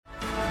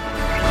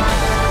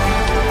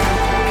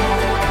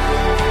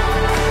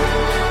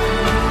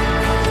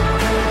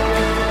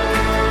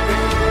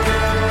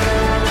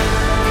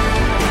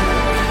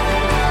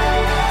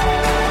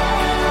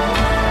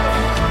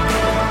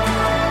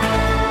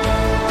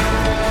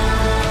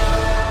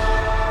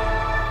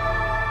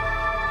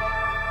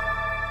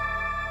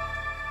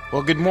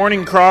Well, good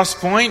morning,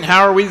 Cross Point.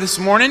 How are we this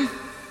morning?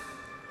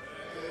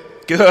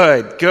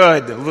 Good.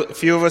 A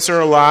few of us are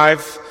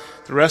alive.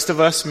 The rest of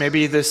us,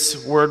 maybe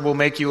this word will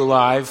make you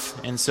alive.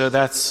 And so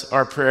that's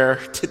our prayer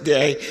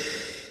today.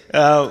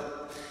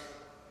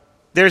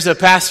 There's a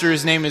pastor,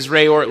 his name is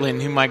Ray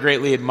Ortlund, whom I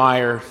greatly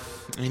admire.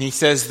 And he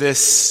says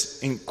this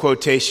in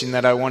quotation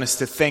that I want us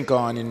to think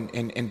on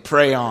and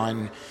pray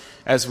on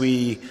as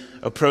we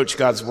approach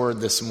God's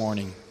word this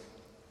morning.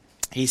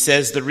 He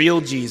says, "The real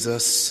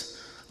Jesus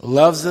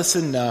loves us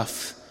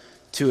enough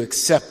to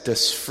accept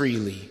us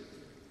freely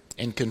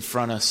and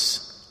confront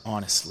us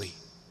honestly."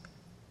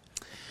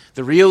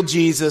 The real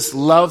Jesus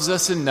loves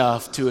us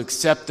enough to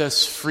accept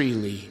us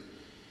freely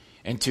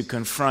and to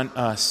confront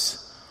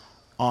us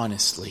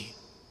honestly.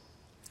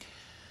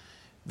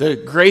 The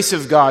grace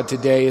of God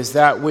today is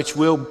that which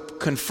will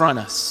confront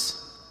us.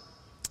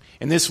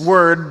 In this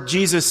word,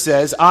 Jesus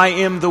says, "I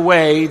am the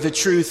way, the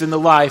truth, and the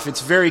life." It's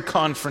very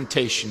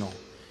confrontational.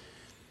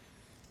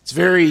 It's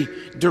very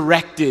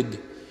directed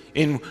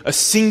in a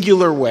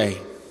singular way.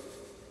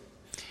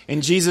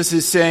 And Jesus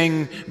is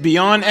saying,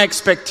 beyond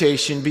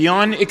expectation,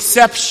 beyond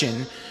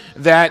exception,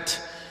 that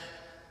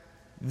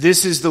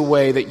this is the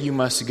way that you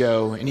must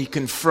go. And he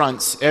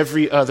confronts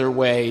every other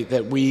way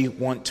that we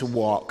want to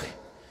walk.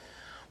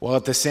 While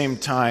at the same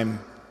time,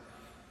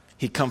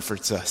 he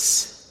comforts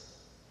us.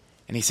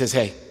 And he says,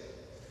 "Hey,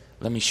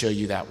 let me show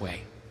you that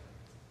way.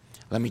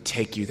 Let me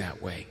take you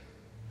that way.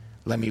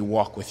 Let me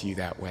walk with you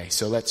that way."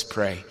 So let's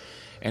pray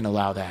and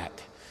allow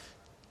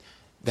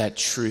that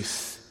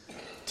truth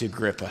to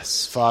grip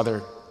us.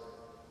 Father,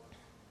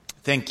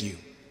 thank you.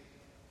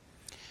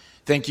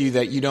 Thank you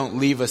that you don't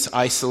leave us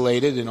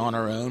isolated and on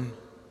our own,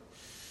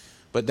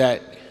 but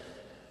that,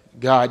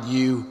 God,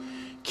 you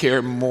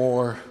care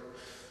more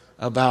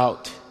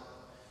about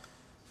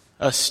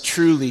us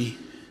truly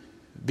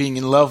being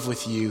in love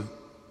with you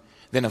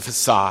than a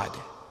facade,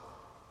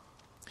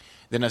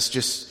 than us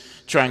just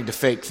trying to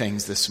fake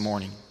things this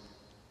morning.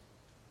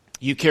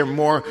 You care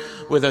more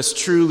with us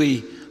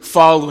truly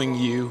following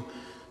you,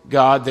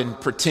 God, than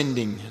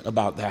pretending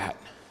about that.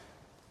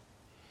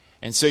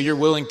 And so you're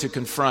willing to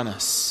confront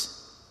us.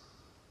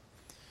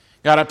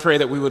 God, I pray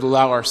that we would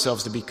allow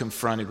ourselves to be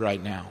confronted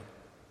right now.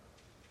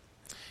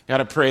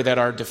 God, I pray that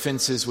our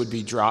defenses would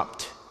be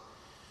dropped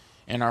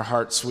and our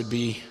hearts would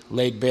be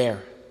laid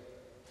bare.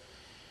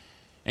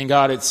 And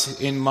God, it's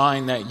in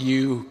mind that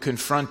you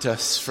confront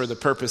us for the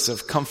purpose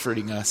of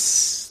comforting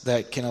us,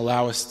 that can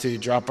allow us to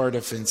drop our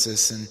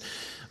defenses and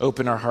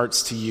open our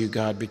hearts to you,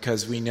 God,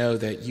 because we know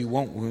that you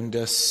won't wound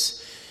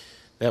us,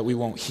 that we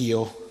won't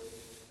heal.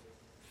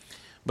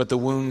 But the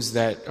wounds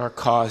that are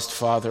caused,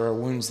 Father, are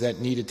wounds that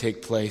need to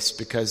take place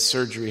because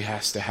surgery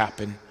has to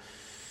happen.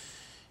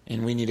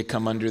 And we need to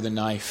come under the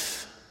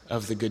knife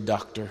of the good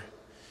doctor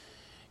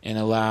and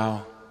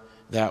allow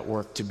that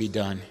work to be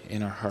done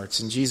in our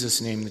hearts. In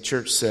Jesus' name, the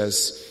church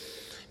says,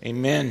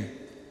 amen.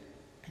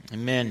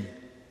 Amen.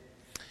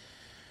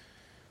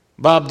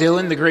 Bob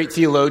Dylan, the great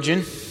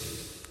theologian,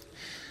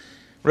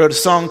 wrote a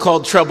song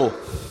called "Trouble."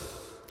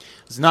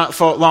 It was not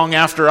long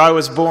after I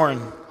was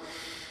born.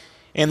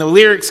 And the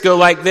lyrics go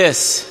like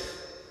this: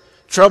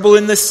 "Trouble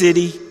in the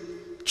city,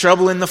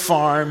 trouble in the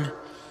farm.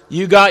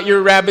 You got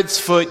your rabbit's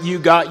foot, you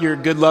got your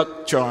good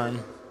luck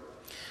charm.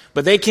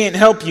 But they can't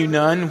help you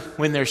none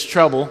when there's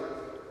trouble.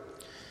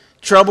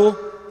 Trouble,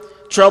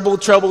 trouble,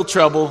 trouble,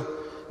 trouble,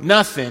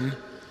 nothing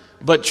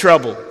but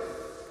trouble.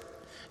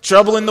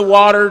 Trouble in the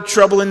water,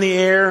 trouble in the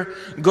air.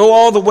 Go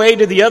all the way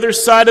to the other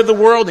side of the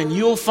world and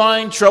you'll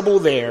find trouble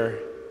there.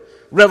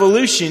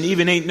 Revolution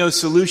even ain't no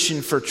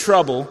solution for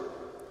trouble.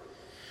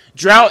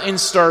 Drought and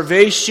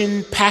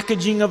starvation,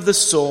 packaging of the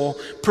soul,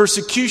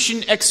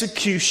 persecution,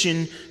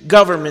 execution,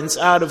 governments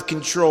out of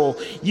control.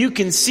 You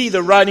can see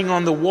the writing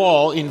on the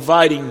wall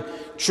inviting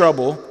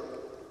trouble.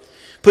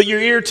 Put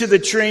your ear to the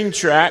train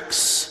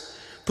tracks.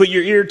 Put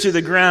your ear to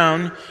the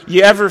ground.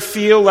 You ever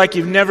feel like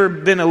you've never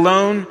been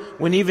alone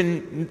when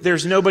even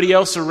there's nobody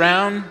else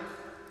around?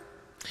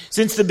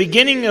 Since the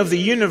beginning of the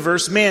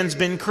universe, man's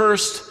been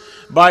cursed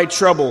by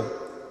trouble.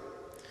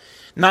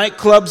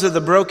 Nightclubs of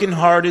the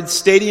brokenhearted,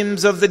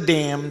 stadiums of the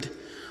damned,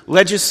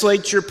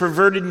 legislature,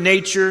 perverted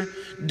nature,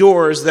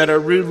 doors that are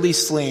rudely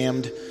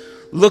slammed.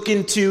 Look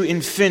into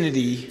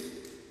infinity.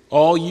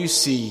 All you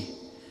see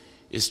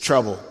is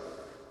trouble."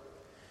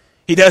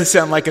 He does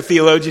sound like a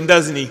theologian,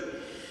 doesn't he?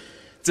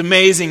 It's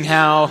amazing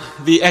how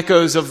the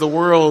echoes of the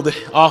world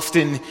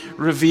often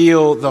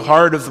reveal the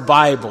heart of the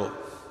Bible.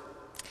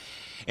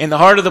 And the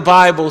heart of the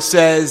Bible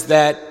says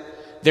that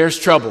there's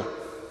trouble.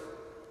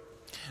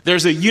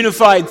 There's a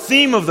unified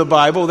theme of the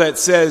Bible that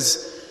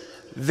says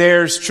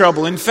there's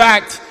trouble. In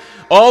fact,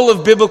 all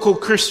of biblical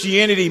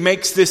Christianity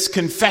makes this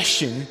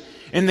confession.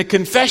 And the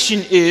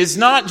confession is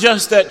not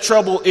just that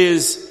trouble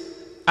is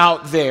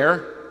out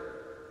there,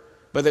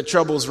 but that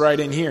trouble's right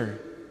in here.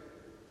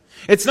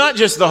 It's not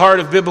just the heart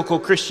of biblical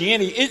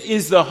Christianity. It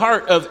is the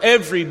heart of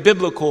every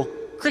biblical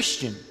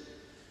Christian.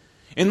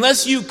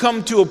 Unless you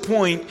come to a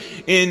point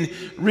in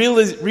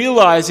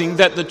realizing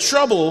that the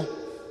trouble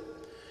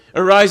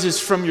arises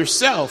from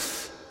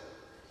yourself,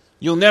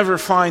 you'll never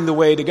find the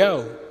way to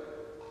go.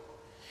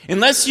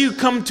 Unless you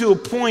come to a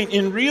point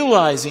in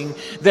realizing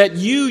that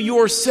you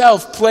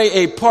yourself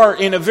play a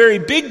part, in a very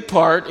big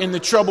part, in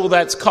the trouble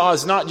that's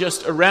caused not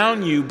just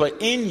around you, but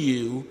in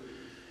you,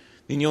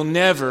 then you'll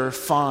never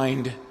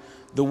find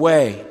the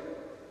way.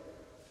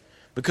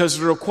 Because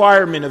the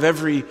requirement of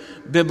every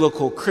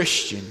biblical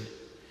Christian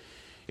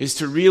is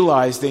to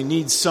realize they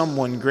need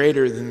someone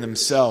greater than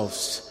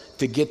themselves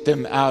to get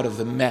them out of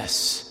the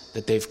mess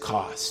that they've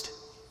caused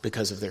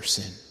because of their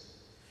sin.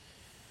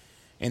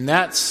 And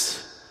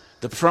that's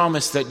the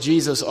promise that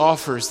Jesus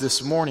offers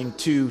this morning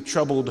to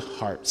troubled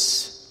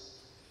hearts.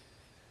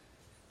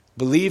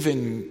 Believe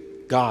in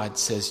God,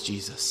 says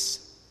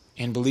Jesus,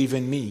 and believe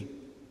in me.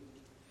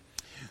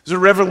 Those are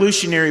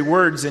revolutionary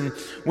words, and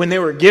when they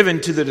were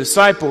given to the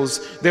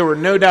disciples, they were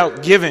no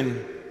doubt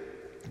given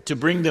to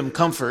bring them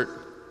comfort,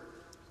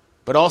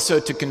 but also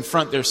to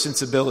confront their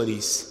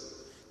sensibilities,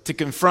 to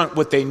confront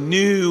what they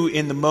knew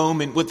in the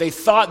moment, what they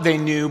thought they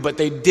knew, but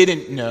they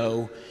didn't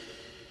know,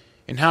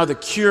 and how the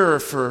cure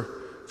for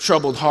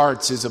troubled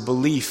hearts is a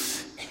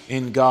belief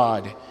in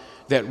God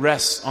that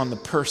rests on the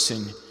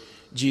person,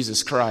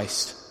 Jesus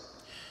Christ.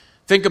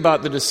 Think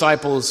about the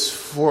disciples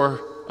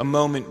for a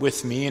moment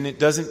with me, and it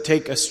doesn't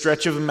take a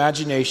stretch of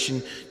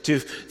imagination to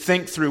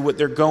think through what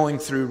they're going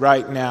through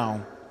right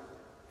now.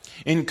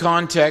 In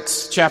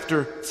context,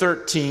 chapter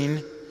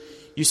 13,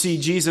 you see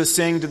Jesus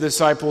saying to the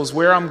disciples,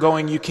 "Where I'm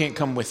going, you can't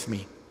come with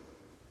me."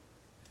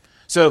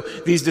 So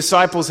these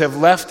disciples have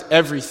left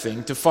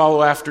everything to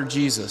follow after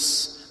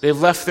Jesus. They've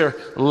left their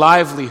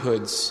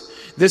livelihoods.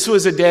 This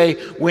was a day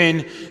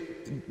when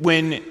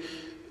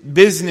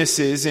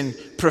businesses and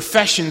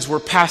professions were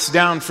passed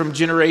down from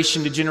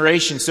generation to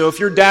generation. So if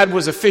your dad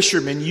was a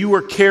fisherman, you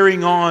were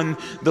carrying on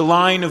the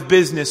line of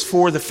business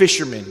for the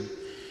fishermen.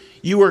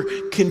 You were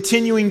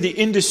continuing the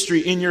industry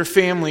in your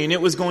family, and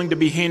it was going to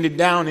be handed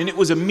down. And it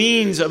was a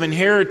means of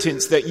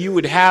inheritance that you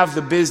would have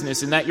the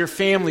business, and that your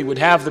family would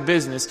have the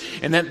business,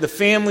 and that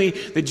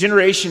the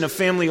generation of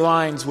family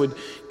lines would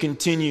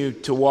continue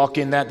to walk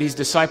in that. These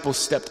disciples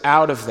stepped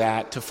out of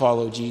that to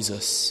follow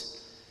Jesus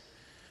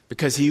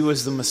because he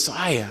was the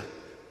Messiah.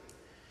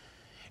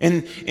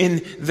 And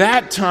in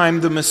that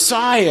time, the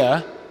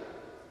Messiah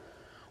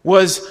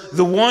was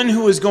the one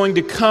who was going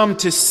to come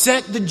to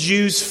set the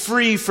Jews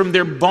free from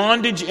their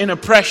bondage and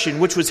oppression,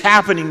 which was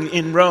happening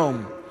in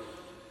Rome.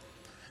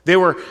 There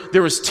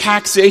was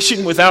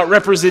taxation without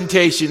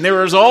representation.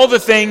 There was all the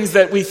things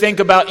that we think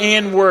about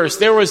and worse.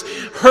 There was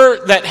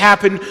hurt that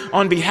happened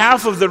on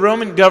behalf of the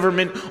Roman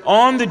government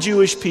on the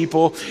Jewish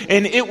people.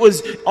 And it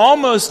was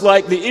almost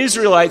like the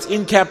Israelites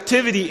in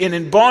captivity and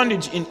in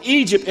bondage in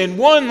Egypt. And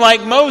one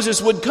like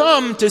Moses would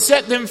come to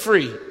set them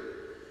free.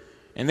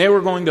 And they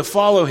were going to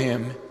follow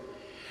him.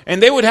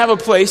 And they would have a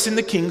place in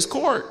the king's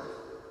court.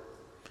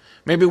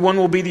 Maybe one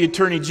will be the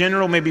attorney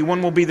general. Maybe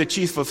one will be the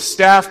chief of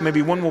staff.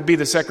 Maybe one will be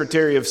the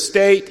secretary of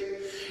state.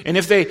 And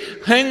if they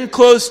hang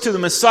close to the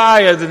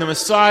Messiah, then the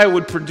Messiah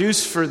would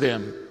produce for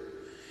them.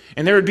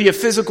 And there would be a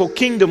physical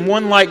kingdom.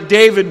 One like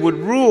David would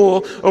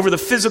rule over the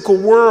physical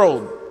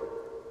world.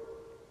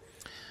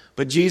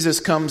 But Jesus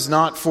comes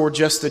not for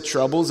just the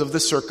troubles of the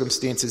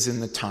circumstances in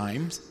the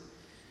times,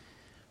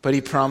 but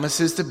he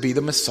promises to be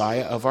the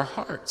Messiah of our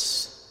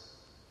hearts,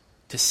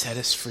 to set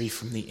us free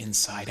from the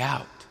inside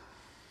out.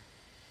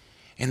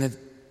 And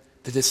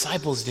the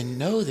disciples didn't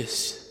know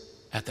this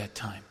at that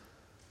time.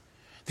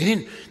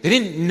 They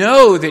didn't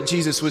know that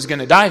Jesus was going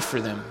to die for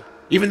them.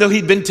 Even though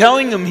he'd been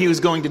telling them he was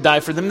going to die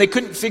for them, they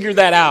couldn't figure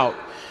that out.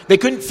 They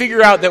couldn't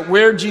figure out that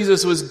where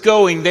Jesus was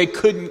going, they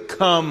couldn't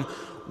come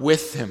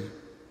with him.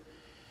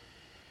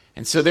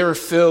 And so they were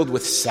filled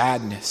with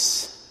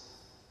sadness.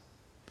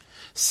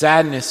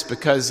 Sadness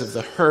because of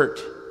the hurt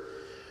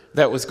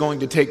that was going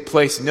to take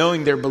place,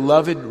 knowing their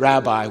beloved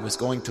rabbi was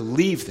going to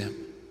leave them.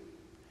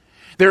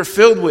 They're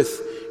filled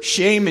with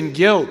shame and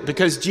guilt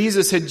because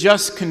Jesus had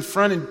just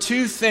confronted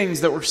two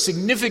things that were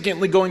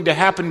significantly going to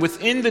happen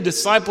within the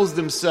disciples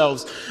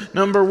themselves.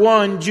 Number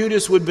one,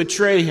 Judas would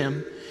betray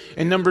him.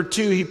 And number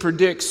two, he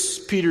predicts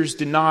Peter's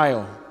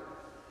denial.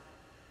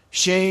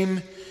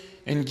 Shame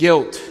and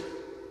guilt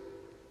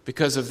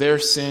because of their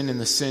sin and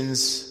the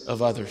sins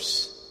of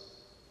others.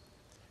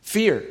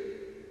 Fear.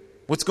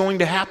 What's going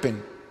to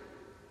happen?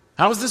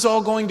 How is this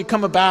all going to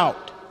come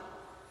about?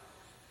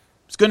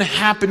 It's going to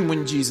happen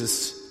when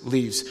Jesus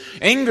leaves.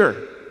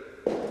 Anger.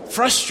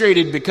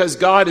 Frustrated because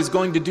God is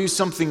going to do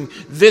something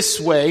this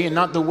way and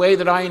not the way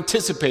that I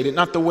anticipate it,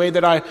 not the way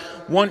that I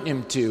want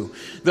him to.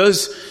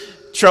 Those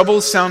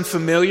troubles sound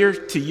familiar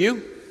to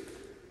you?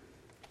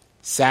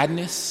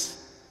 Sadness,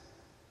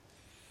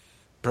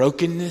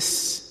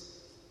 brokenness,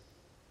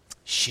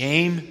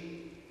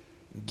 shame,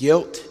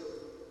 guilt.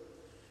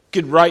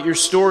 You could write your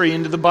story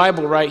into the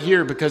Bible right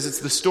here because it's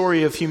the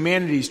story of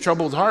humanity's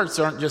troubled hearts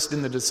aren't just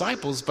in the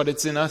disciples, but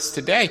it's in us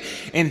today.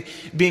 And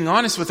being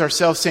honest with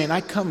ourselves, saying,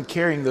 I come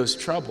carrying those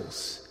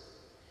troubles.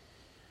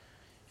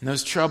 And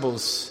those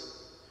troubles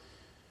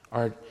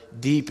are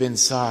deep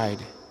inside.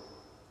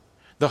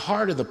 The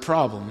heart of the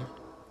problem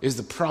is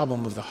the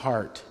problem of the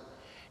heart.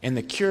 And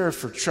the cure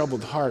for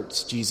troubled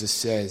hearts, Jesus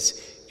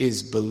says,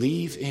 is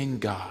believe in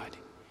God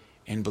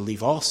and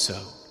believe also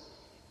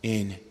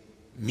in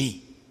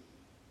me.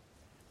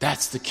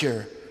 That's the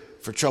cure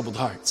for troubled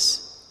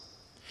hearts.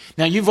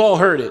 Now, you've all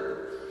heard it.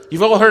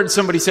 You've all heard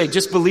somebody say,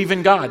 just believe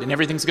in God and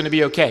everything's going to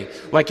be okay.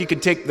 Like you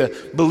could take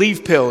the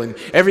believe pill and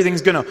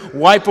everything's going to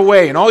wipe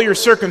away and all your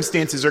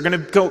circumstances are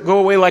going to go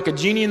away like a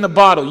genie in the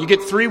bottle. You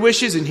get 3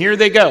 wishes and here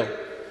they go.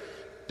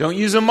 Don't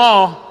use them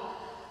all.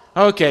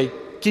 Okay,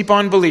 keep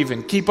on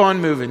believing, keep on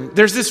moving.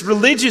 There's this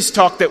religious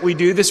talk that we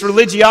do, this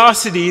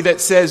religiosity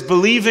that says,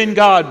 believe in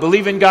God,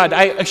 believe in God.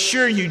 I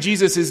assure you,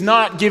 Jesus is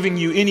not giving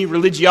you any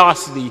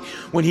religiosity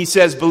when he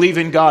says, believe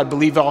in God,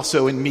 believe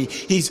also in me.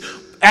 He's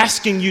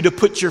asking you to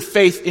put your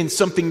faith in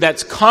something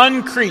that's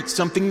concrete,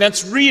 something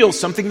that's real,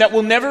 something that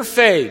will never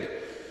fade,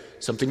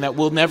 something that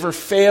will never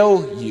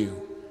fail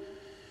you.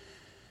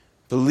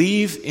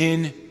 Believe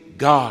in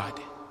God.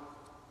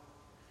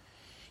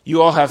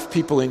 You all have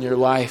people in your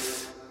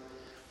life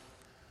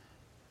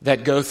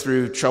that go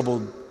through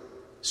troubled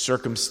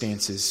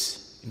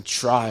circumstances and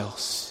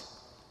trials.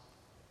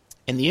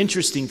 And the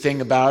interesting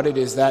thing about it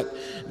is that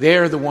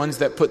they're the ones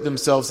that put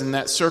themselves in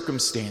that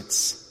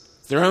circumstance.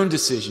 It's their own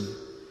decision.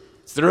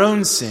 It's their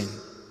own sin.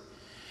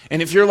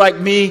 And if you're like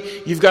me,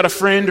 you've got a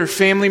friend or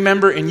family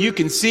member and you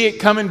can see it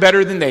coming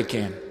better than they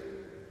can.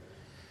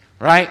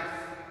 Right?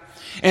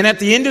 And at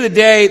the end of the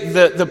day,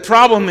 the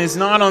problem is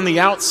not on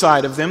the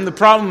outside of them. The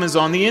problem is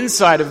on the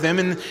inside of them.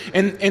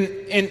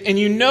 And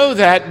you know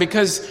that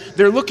because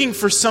they're looking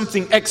for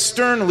something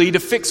externally to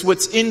fix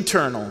what's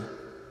internal.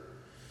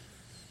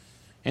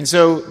 And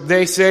so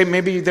they say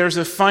maybe there's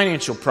a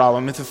financial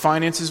problem. If the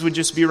finances would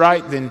just be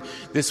right, then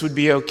this would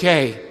be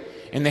okay.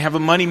 And they have a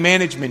money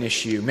management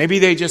issue. Maybe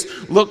they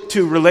just look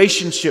to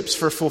relationships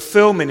for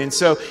fulfillment. And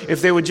so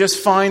if they would just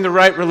find the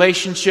right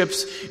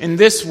relationships in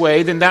this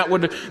way, then that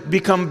would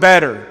become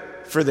better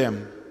for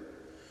them.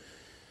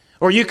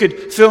 Or you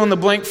could fill in the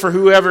blank for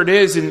whoever it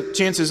is, and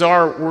chances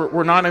are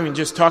we're not even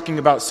just talking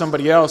about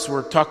somebody else,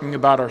 we're talking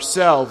about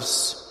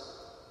ourselves.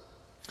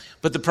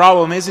 But the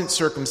problem isn't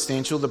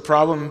circumstantial, the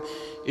problem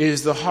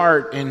is the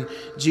heart, and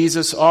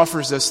Jesus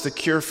offers us the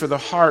cure for the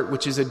heart,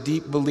 which is a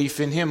deep belief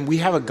in him. We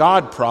have a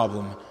God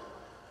problem,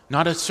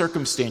 not a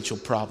circumstantial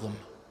problem.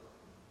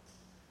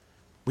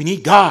 We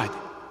need God.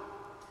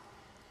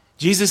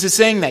 Jesus is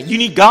saying that. You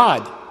need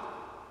God.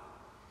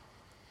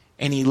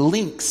 And he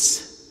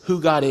links who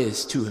God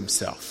is to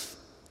himself.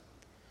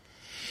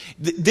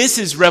 This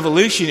is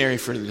revolutionary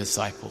for the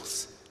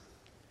disciples.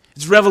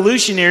 It's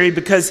revolutionary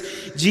because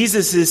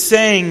Jesus is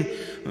saying,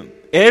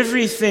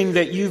 everything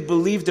that you've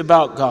believed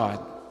about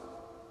God,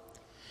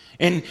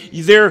 and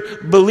their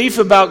belief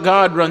about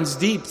God runs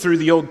deep through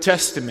the Old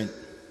Testament,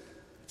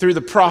 through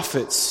the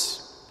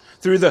prophets,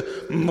 through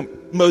the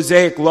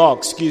Mosaic law,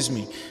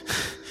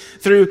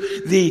 through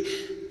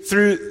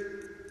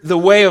the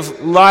way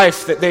of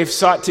life that they've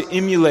sought to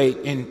emulate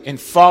and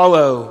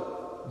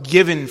follow,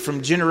 given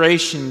from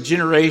generation to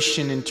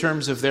generation in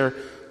terms of the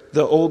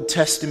Old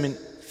Testament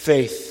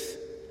faith.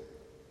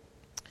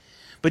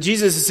 But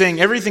Jesus is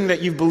saying everything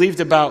that you've believed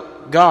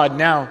about God,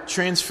 now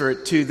transfer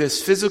it to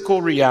this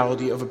physical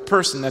reality of a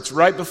person that's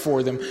right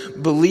before them.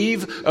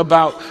 Believe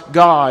about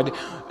God.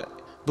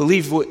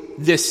 Believe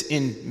this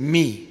in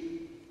me.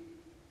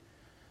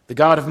 The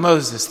God of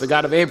Moses, the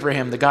God of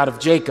Abraham, the God of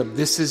Jacob.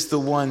 This is the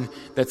one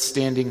that's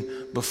standing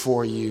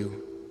before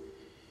you.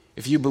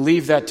 If you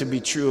believe that to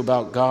be true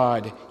about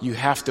God, you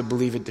have to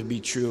believe it to be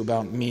true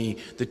about me.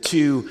 The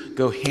two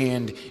go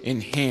hand in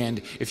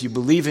hand. If you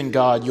believe in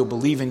God, you'll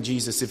believe in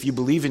Jesus. If you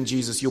believe in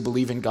Jesus, you'll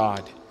believe in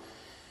God.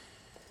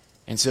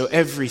 And so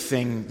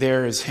everything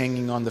there is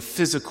hanging on the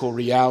physical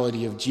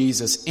reality of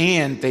Jesus,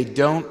 and they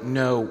don't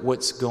know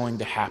what's going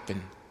to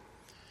happen.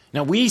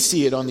 Now, we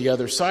see it on the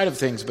other side of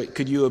things, but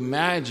could you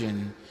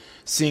imagine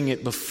seeing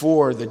it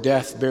before the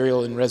death,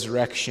 burial, and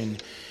resurrection,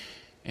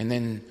 and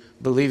then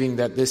believing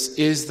that this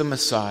is the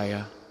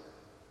Messiah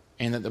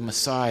and that the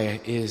Messiah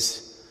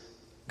is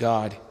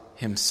God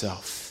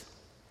himself?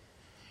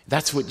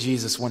 That's what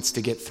Jesus wants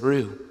to get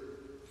through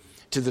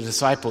to the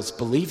disciples.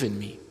 Believe in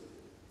me.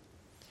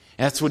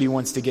 And that's what he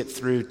wants to get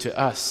through to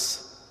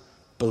us.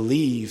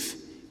 Believe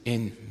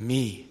in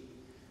me.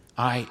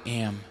 I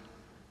am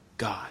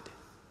God.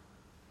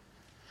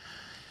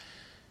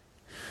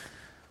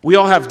 We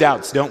all have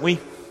doubts, don't we?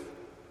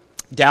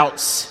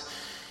 Doubts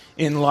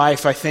in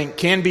life, I think,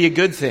 can be a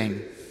good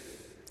thing.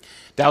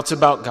 Doubts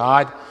about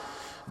God,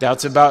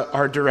 doubts about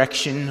our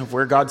direction of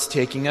where God's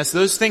taking us.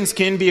 Those things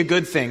can be a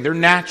good thing. They're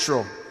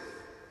natural.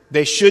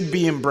 They should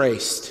be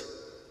embraced.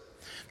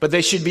 But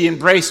they should be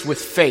embraced with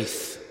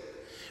faith.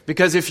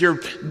 Because if your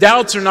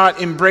doubts are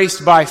not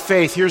embraced by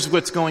faith, here's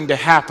what's going to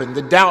happen.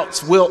 The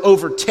doubts will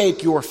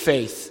overtake your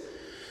faith.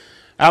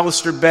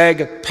 Alistair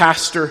Begg, a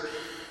pastor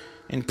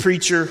and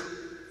preacher,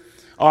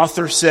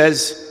 author,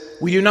 says,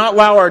 we do not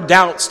allow our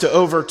doubts to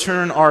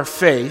overturn our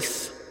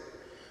faith,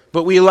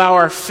 but we allow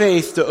our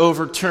faith to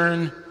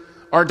overturn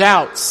our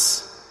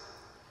doubts.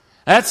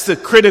 That's the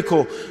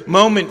critical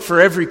moment for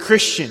every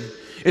Christian,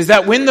 is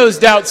that when those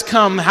doubts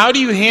come, how do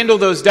you handle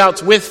those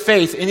doubts with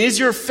faith? And is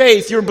your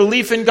faith, your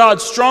belief in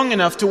God, strong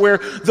enough to where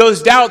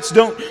those doubts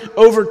don't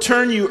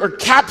overturn you or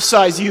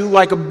capsize you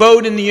like a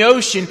boat in the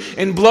ocean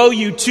and blow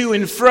you to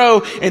and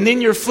fro, and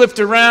then you're flipped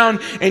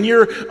around and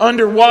you're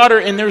underwater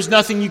and there's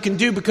nothing you can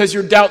do because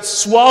your doubts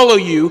swallow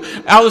you?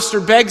 Alistair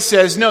Begg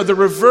says, no, the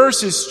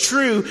reverse is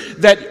true,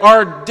 that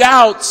our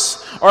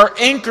doubts are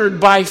anchored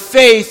by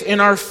faith, and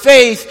our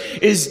faith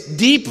is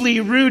deeply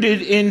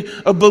rooted in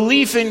a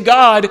belief in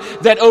God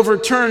that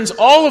overturns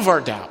all of our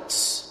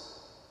doubts.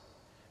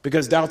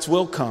 Because doubts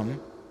will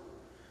come.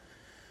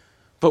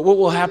 But what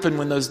will happen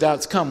when those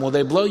doubts come? Will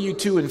they blow you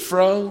to and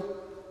fro?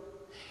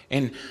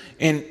 And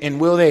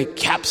will they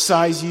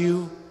capsize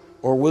you?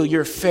 Or will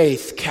your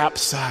faith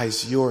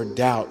capsize your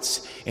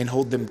doubts and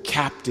hold them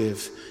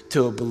captive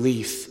to a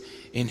belief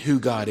in who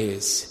God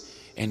is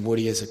and what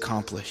He has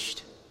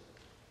accomplished?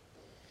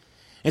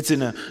 It's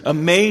an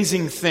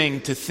amazing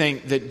thing to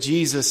think that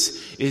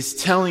Jesus is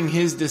telling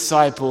His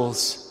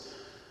disciples,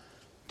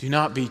 do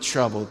not be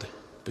troubled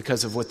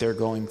because of what they're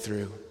going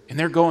through. And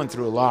they're going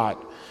through a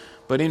lot.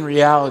 But in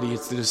reality,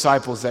 it's the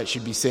disciples that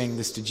should be saying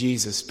this to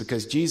Jesus,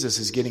 because Jesus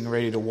is getting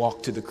ready to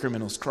walk to the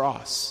criminal's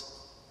cross.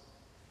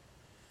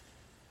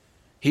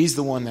 He's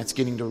the one that's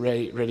getting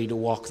ready to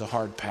walk the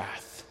hard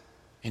path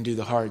and do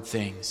the hard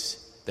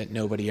things that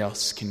nobody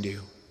else can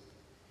do.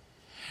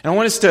 And I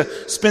want us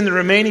to spend the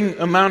remaining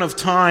amount of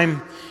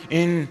time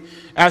in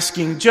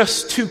asking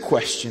just 2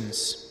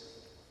 questions.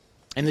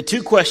 And the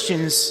 2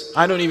 questions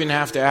I don't even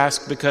have to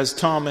ask, because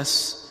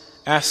Thomas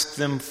asked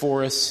them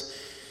for us.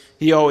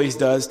 He always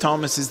does.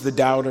 Thomas is the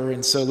doubter,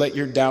 and so let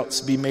your doubts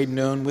be made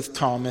known with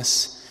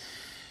Thomas.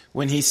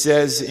 When he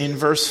says in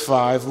verse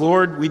 5,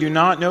 Lord, we do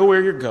not know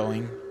where you're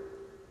going.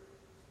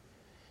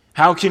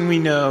 How can we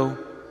know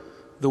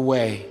the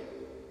way?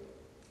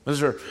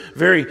 Those are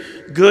very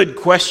good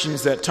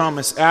questions that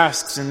Thomas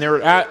asks, and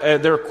there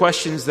are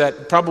questions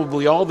that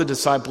probably all the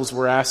disciples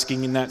were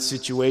asking in that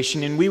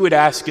situation, and we would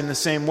ask in the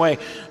same way.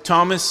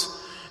 Thomas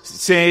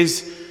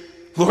says,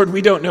 Lord,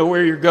 we don't know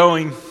where you're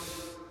going.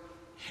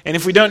 And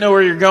if we don't know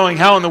where you're going,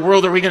 how in the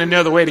world are we going to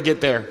know the way to get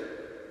there?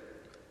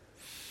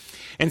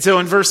 And so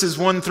in verses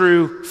 1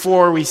 through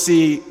 4, we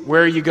see,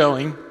 where are you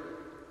going?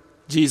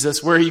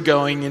 Jesus, where are you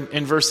going?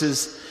 In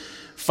verses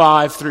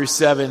 5 through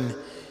 7,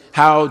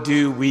 how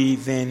do we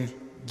then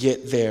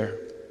get there?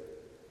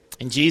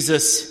 And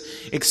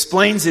Jesus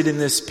explains it in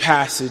this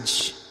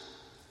passage.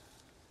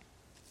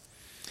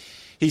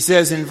 He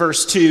says in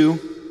verse 2,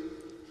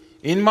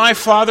 in my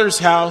Father's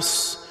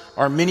house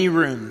are many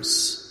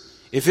rooms.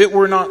 If it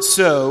were not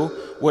so,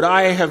 would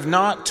I have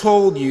not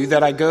told you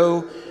that I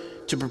go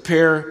to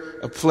prepare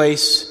a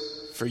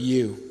place for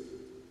you?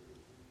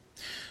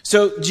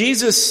 So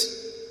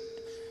Jesus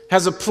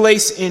has a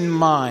place in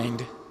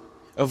mind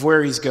of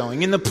where He's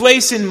going. And the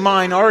place in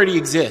mind already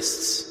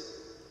exists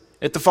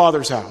at the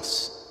Father's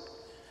house.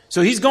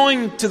 So He's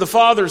going to the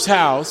Father's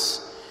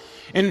house.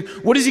 And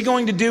what is He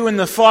going to do in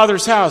the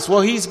Father's house?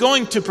 Well, He's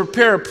going to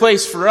prepare a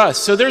place for us.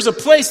 So there's a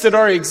place that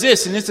already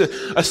exists, and it's a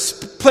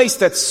place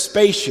that's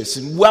spacious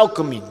and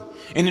welcoming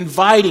and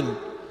inviting.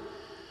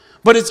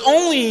 But it's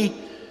only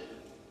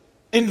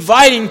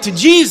inviting to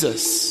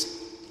Jesus.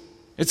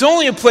 It's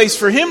only a place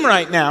for Him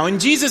right now.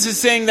 And Jesus is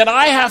saying that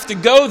I have to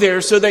go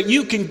there so that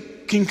you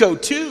can go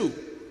too.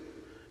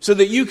 So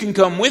that you can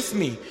come with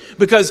me.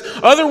 Because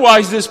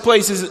otherwise this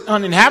place is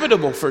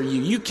uninhabitable for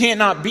you. You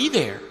cannot be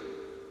there.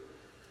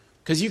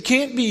 Because you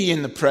can't be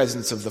in the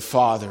presence of the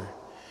Father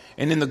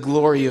and in the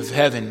glory of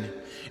heaven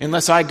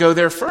unless I go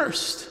there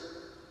first.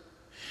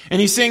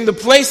 And He's saying, the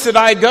place that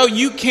I go,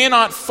 you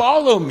cannot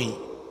follow me.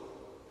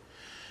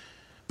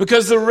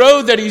 Because the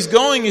road that He's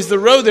going is the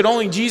road that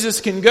only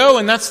Jesus can go,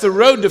 and that's the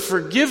road to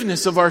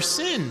forgiveness of our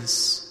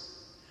sins.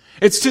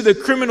 It's to the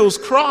criminal's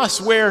cross,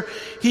 where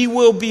He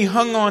will be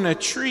hung on a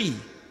tree.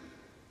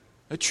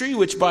 A tree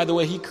which, by the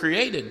way, He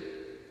created.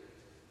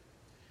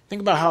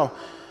 Think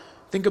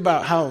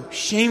about how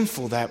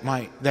shameful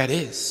that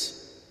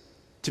is.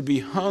 To be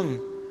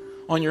hung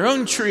on your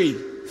own tree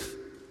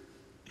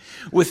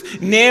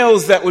with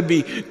nails that would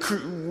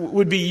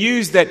be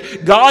used,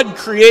 that God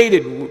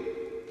created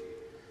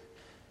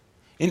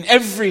in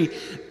every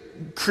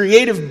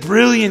creative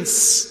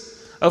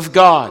brilliance of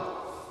God.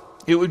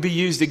 It would be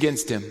used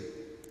against Him.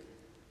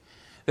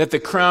 That the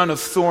crown of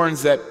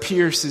thorns that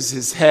pierces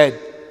His head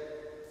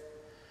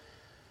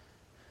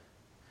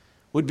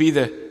would be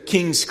the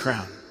king's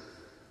crown.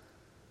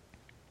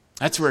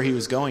 That's where He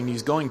was going. He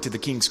was going to the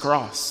king's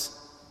cross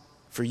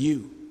for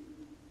you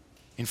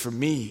and for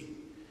me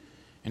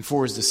and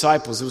for His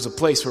disciples. It was a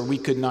place where we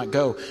could not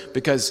go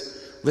because,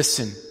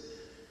 listen,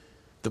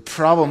 the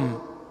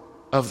problem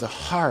of the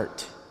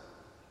heart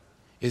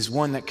is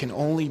one that can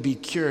only be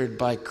cured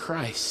by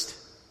Christ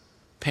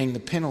paying the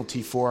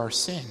penalty for our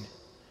sin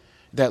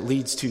that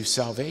leads to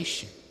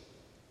salvation.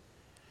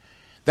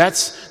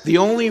 That's the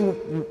only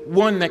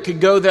one that could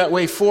go that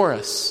way for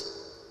us.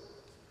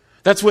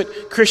 That's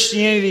what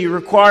Christianity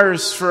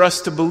requires for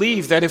us to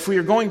believe, that if we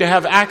are going to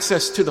have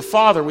access to the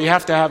Father, we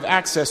have to have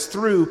access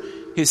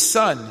through His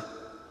Son.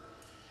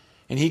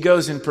 And he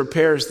goes and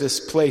prepares this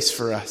place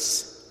for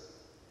us.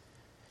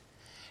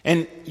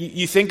 And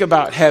you think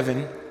about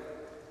heaven,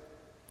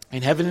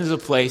 and heaven is a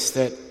place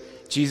that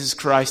Jesus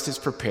Christ has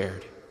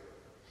prepared.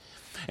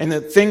 And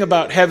the thing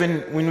about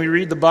heaven, when we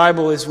read the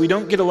Bible, is we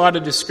don't get a lot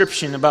of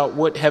description about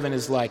what heaven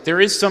is like. There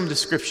is some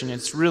description.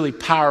 It's really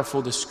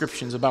powerful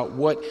descriptions about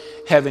what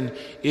heaven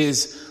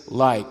is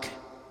like.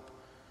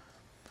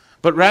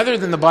 But rather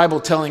than the Bible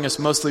telling us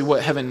mostly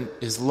what heaven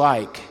is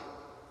like,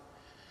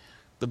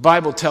 the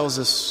Bible tells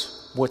us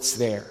what's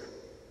there.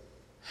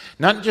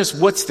 Not just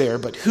what's there,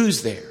 but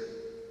who's there.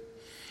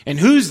 And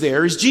who's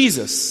there is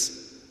Jesus.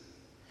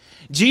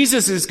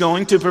 Jesus is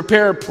going to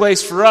prepare a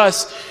place for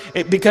us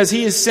because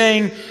he is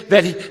saying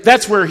that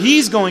that's where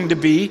he's going to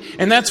be,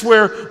 and that's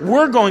where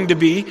we're going to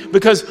be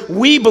because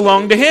we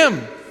belong to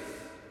him.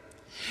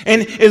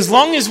 And as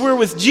long as we're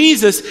with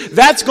Jesus,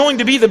 that's going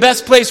to be the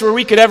best place where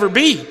we could ever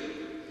be.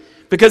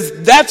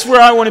 Because that's where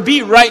I want to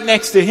be, right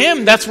next to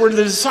him. That's where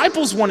the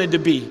disciples wanted to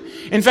be.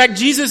 In fact,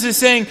 Jesus is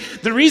saying,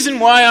 the reason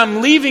why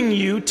I'm leaving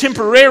you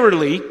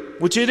temporarily,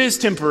 which it is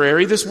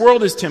temporary, this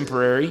world is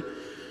temporary,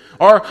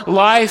 our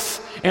life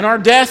and our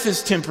death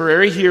is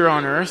temporary here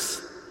on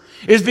earth,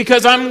 is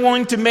because I'm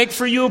going to make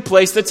for you a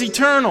place that's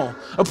eternal.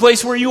 A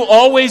place where you'll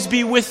always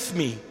be with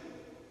me.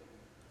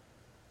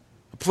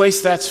 A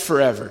place that's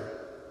forever.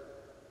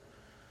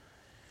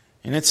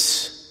 And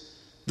it's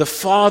the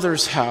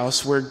Father's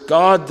house where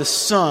God the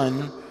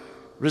Son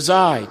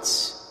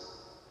resides.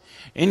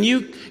 And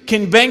you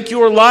can bank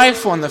your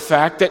life on the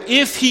fact that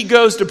if he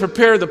goes to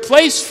prepare the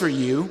place for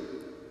you,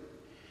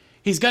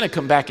 he's going to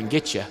come back and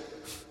get you.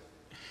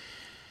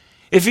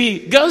 If he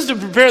goes to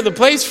prepare the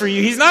place for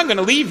you, he's not going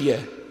to leave you.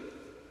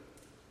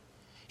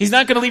 He's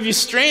not going to leave you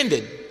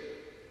stranded.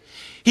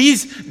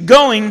 He's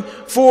going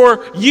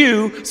for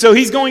you, so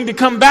he's going to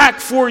come back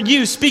for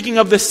you. Speaking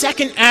of the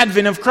second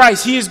advent of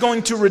Christ, he is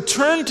going to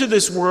return to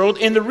this world,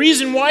 and the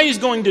reason why he's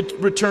going to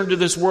return to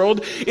this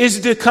world is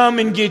to come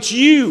and get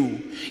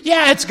you.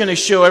 Yeah, it's going to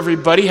show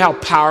everybody how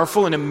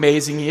powerful and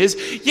amazing he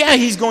is. Yeah,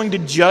 he's going to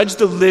judge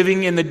the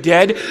living and the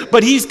dead,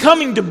 but he's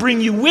coming to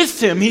bring you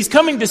with him. He's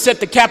coming to set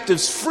the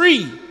captives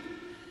free.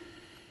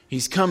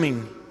 He's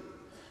coming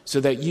so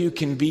that you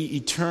can be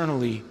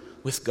eternally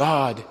with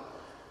God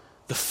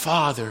the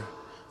Father,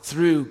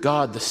 through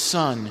God the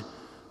Son,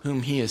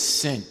 whom he has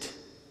sent.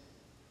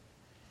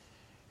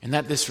 And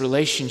that this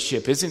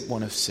relationship isn't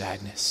one of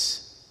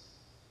sadness,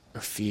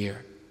 or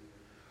fear,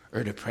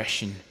 or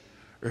depression,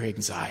 or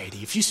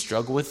anxiety. If you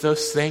struggle with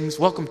those things,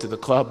 welcome to the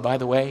club, by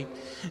the way.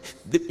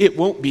 It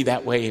won't be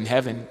that way in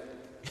heaven.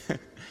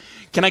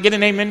 Can I get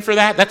an amen for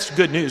that? That's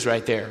good news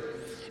right there.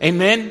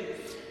 Amen?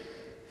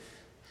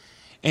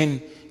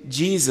 And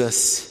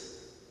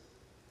Jesus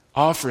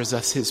offers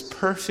us his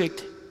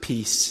perfect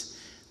peace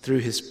through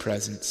his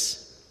presence.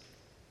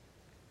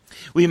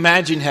 We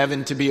imagine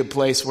heaven to be a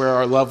place where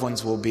our loved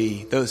ones will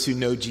be, those who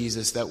know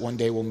Jesus, that one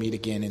day we'll meet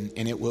again,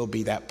 and it will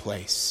be that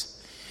place.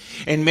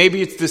 And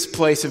maybe it's this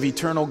place of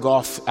eternal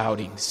golf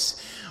outings,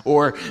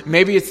 or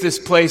maybe it's this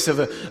place of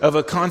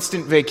a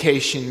constant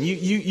vacation.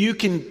 You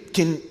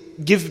can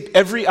give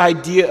every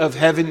idea of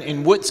heaven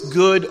and what's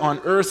good on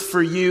earth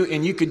for you,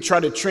 and you could try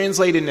to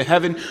translate into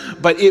heaven,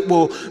 but it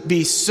will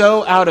be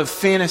so out of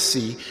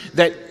fantasy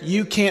that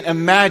you can't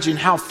imagine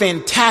how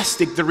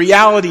fantastic the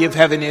reality of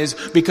heaven is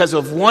because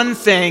of one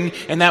thing,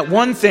 and that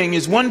one thing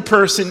is one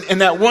person, and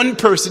that one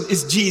person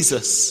is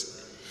Jesus.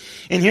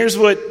 And here's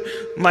what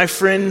my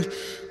friend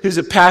who's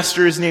a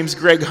pastor, his name's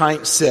Greg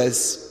Heinz,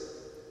 says.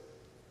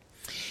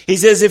 He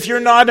says, if you're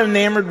not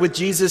enamored with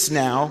Jesus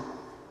now,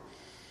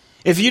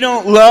 if you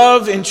don't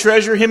love and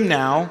treasure him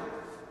now,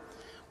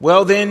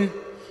 well then,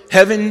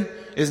 heaven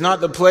is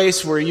not the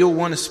place where you'll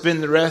want to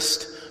spend the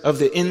rest of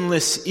the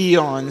endless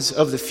eons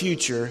of the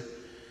future,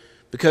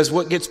 because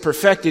what gets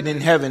perfected in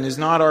heaven is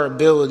not our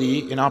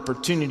ability and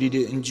opportunity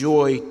to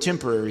enjoy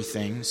temporary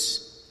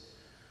things.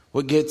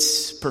 What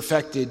gets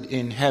perfected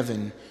in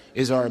heaven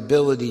is our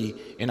ability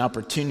and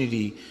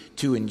opportunity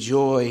to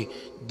enjoy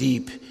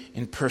deep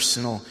and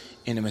personal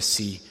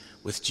intimacy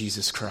with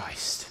Jesus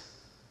Christ.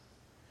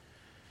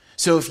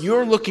 So if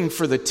you're looking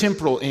for the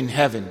temporal in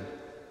heaven,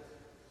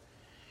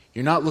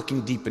 you're not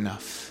looking deep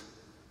enough.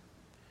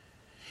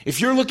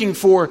 If you're looking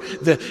for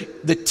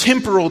the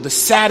temporal to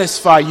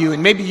satisfy you,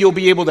 and maybe you'll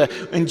be able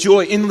to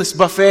enjoy endless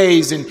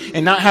buffets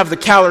and not have the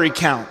calorie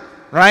count,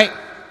 right?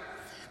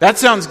 That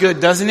sounds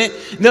good, doesn't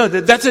it? No,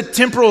 that's a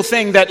temporal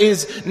thing that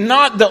is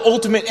not the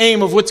ultimate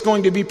aim of what's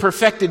going to be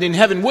perfected in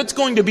heaven. What's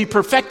going to be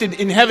perfected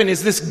in heaven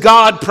is this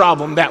God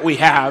problem that we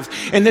have.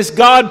 And this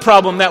God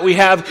problem that we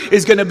have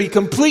is going to be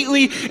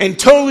completely and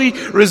totally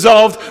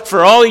resolved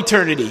for all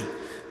eternity.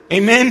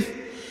 Amen?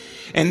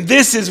 And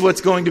this is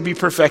what's going to be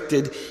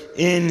perfected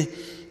in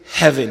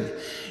heaven.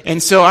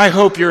 And so I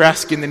hope you're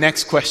asking the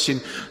next question,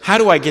 how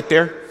do I get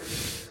there?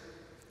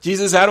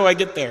 Jesus, how do I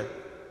get there?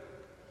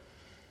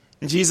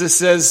 And Jesus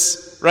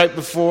says, right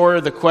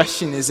before the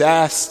question is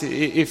asked,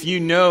 if you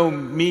know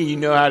me, you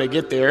know how to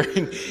get there.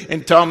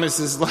 And Thomas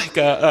is like,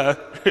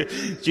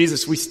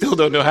 Jesus, we still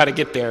don't know how to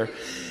get there.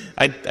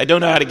 I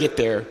don't know how to get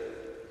there.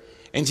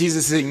 And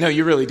Jesus is saying, no,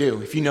 you really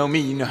do. If you know me,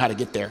 you know how to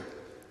get there.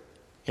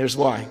 Here's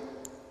why.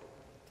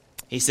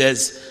 He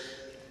says,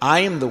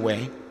 I am the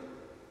way.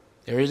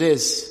 There it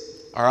is.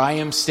 Our I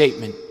am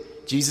statement.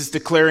 Jesus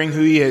declaring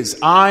who he is.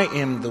 I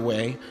am the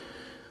way.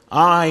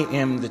 I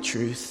am the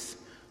truth.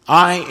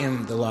 I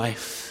am the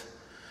life.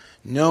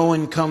 No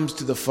one comes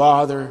to the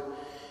Father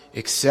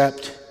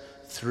except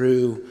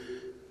through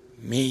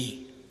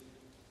me.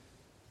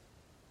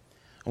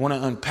 I want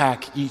to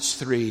unpack each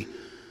three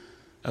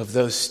of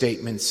those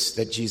statements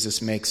that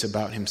Jesus makes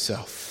about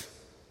himself.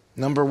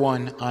 Number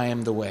one, I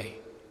am the way.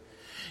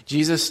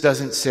 Jesus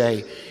doesn't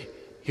say,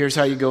 here's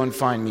how you go and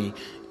find me.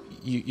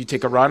 You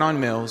take a right on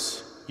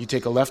Mills, you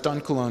take a left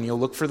on Colonial,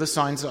 look for the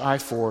signs of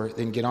I-4,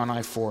 then get on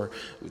I-4.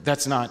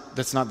 That's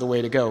not the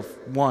way to go.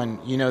 One,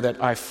 you know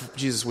that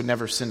Jesus would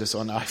never send us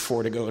on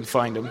I-4 to go and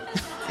find him.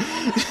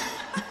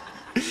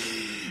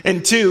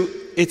 And two,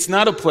 it's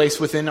not a place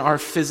within our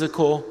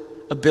physical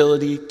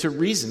ability to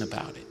reason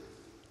about it.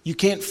 You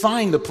can't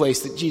find the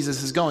place that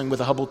Jesus is going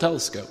with a Hubble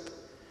telescope.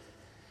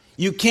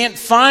 You can't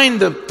find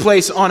the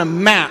place on a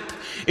map.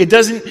 It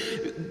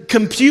doesn't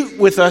compute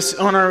with us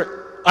on our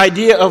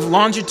idea of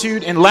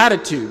longitude and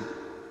latitude.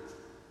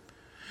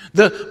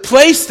 The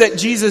place that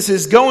Jesus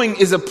is going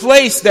is a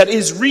place that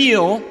is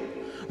real,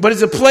 but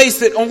it's a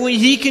place that only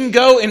he can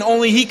go and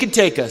only he can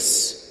take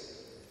us.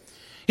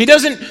 He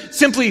doesn't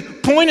simply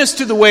point us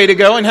to the way to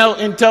go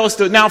and tell us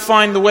to now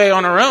find the way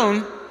on our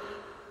own.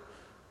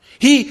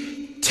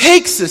 He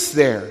takes us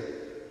there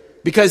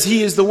because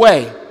he is the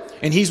way.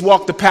 And he's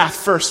walked the path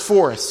first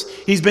for us.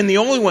 He's been the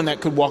only one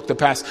that could walk the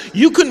path.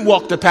 You couldn't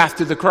walk the path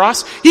to the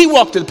cross. He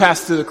walked the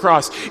path to the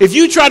cross. If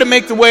you try to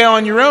make the way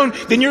on your own,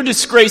 then you're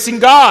disgracing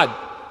God.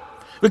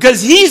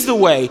 Because he's the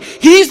way.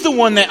 He's the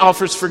one that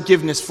offers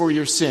forgiveness for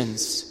your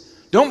sins.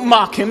 Don't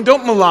mock him.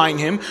 Don't malign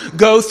him.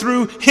 Go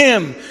through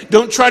him.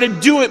 Don't try to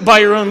do it by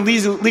your own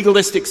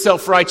legalistic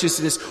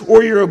self-righteousness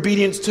or your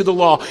obedience to the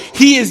law.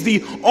 He is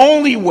the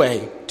only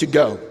way to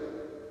go.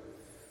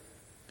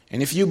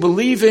 And if you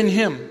believe in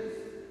him,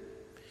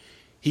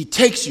 he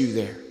takes you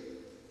there.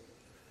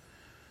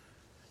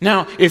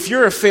 Now, if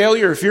you're a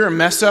failure, if you're a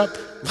mess up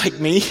like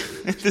me,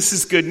 this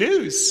is good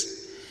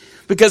news.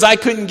 Because I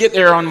couldn't get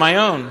there on my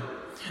own.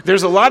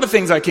 There's a lot of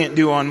things I can't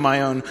do on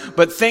my own.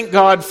 But thank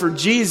God for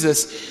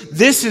Jesus.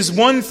 This is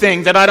one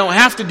thing that I don't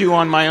have to do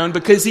on my own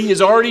because he has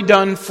already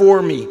done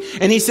for me.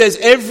 And he says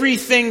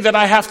everything that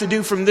I have to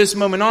do from this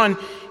moment on,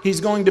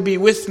 he's going to be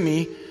with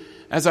me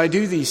as I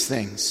do these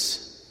things.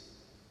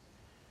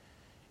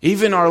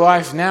 Even our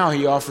life now,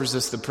 he offers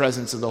us the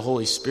presence of the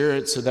Holy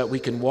Spirit so that we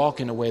can walk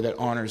in a way that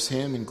honors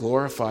him and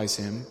glorifies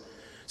him,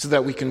 so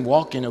that we can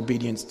walk in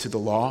obedience to the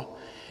law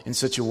in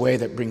such a way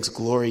that brings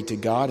glory to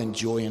God and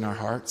joy in our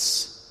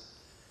hearts.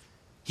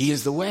 He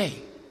is the way.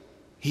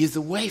 He is the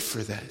way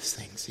for those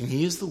things. And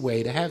he is the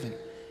way to heaven.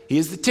 He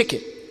is the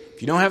ticket.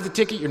 If you don't have the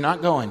ticket, you're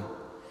not going.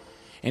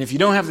 And if you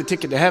don't have the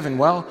ticket to heaven,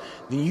 well,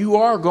 then you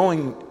are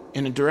going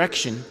in a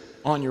direction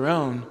on your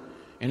own,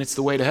 and it's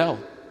the way to hell.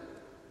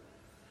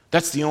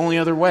 That's the only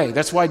other way.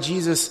 That's why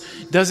Jesus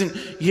doesn't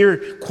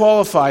here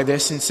qualify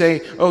this and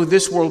say, oh,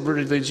 this world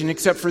religion,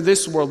 except for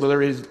this world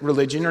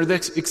religion, or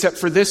this, except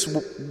for this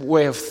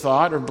way of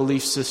thought or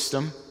belief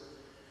system.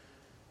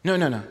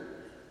 No.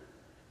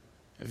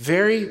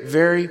 Very,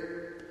 very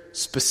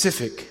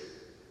specific.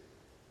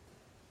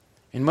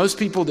 And most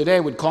people today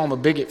would call him a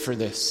bigot for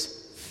this.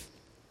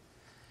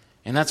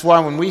 And that's why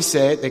when we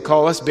say it, they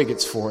call us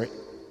bigots for it.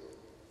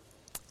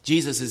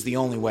 Jesus is the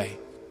only way.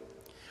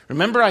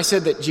 Remember I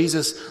said that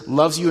Jesus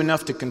loves you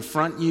enough to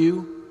confront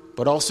you,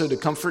 but also to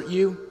comfort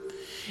you?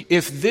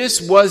 If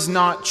this was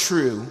not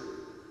true,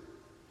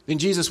 then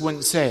Jesus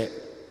wouldn't say it.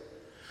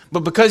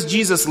 But because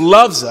Jesus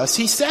loves us,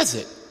 he says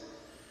it.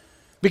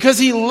 Because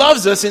he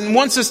loves us and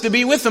wants us to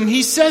be with him,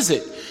 he says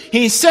it.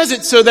 He says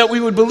it so that we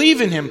would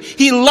believe in him.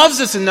 He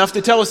loves us enough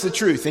to tell us the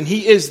truth, and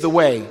he is the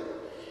way.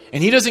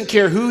 And he doesn't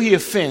care who he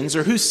offends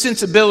or whose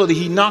sensibility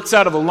he knocks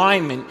out of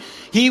alignment.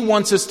 He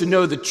wants us to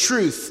know the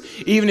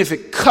truth, even if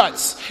it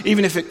cuts,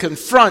 even if it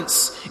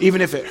confronts,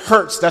 even if it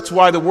hurts. That's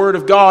why the word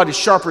of God is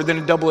sharper than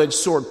a double-edged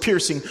sword,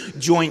 piercing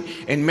joint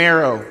and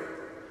marrow.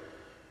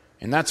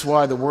 And that's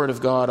why the word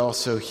of God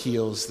also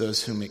heals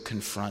those whom it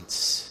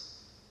confronts.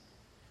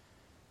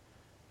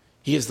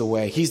 He is the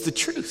way. He's the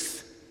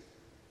truth.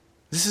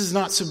 This is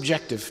not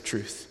subjective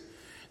truth.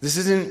 This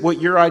isn't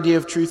what your idea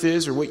of truth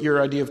is or what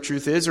your idea of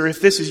truth is, or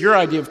if this is your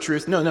idea of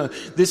truth. No.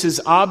 This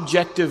is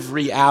objective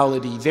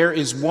reality. There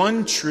is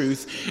one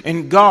truth,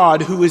 and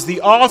God, who is the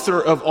author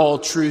of all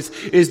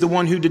truth, is the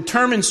one who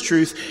determines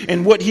truth.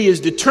 And what he has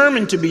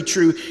determined to be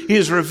true, he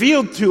has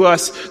revealed to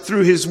us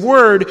through his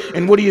word.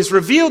 And what he has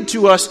revealed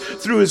to us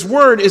through his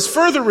word is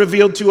further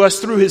revealed to us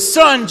through his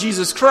Son,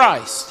 Jesus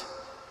Christ.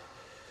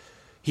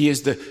 He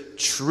is the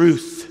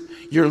truth.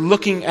 You're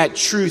looking at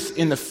truth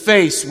in the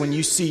face when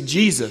you see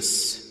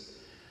Jesus.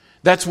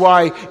 That's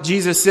why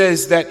Jesus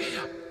says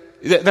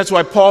that's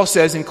why Paul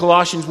says in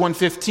Colossians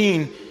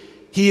 1:15,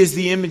 he is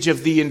the image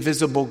of the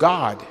invisible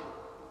God.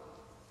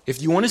 If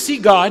you want to see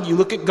God, you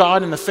look at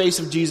God in the face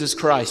of Jesus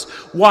Christ.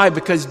 Why?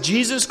 Because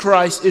Jesus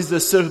Christ is the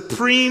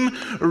supreme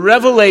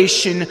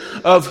revelation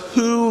of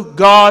who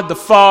God the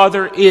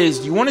Father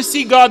is. You want to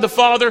see God the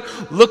Father?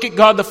 Look at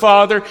God the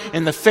Father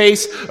in the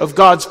face of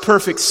God's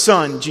perfect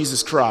Son,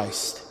 Jesus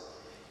Christ.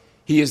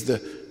 He is the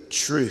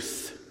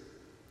truth.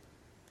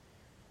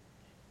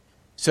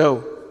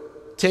 So,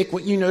 take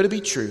what you know to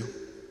be true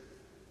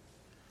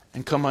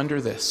and come under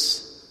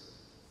this.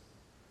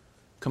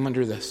 Come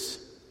under this.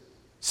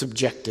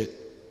 Subject it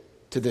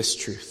to this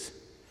truth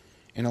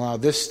and allow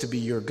this to be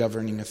your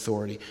governing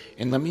authority.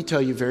 And let me tell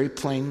you very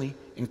plainly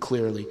and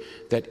clearly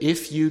that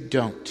if you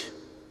don't,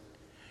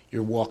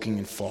 you're walking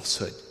in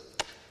falsehood.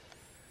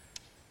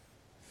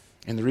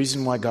 And the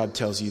reason why God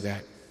tells you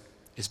that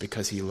is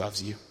because He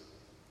loves you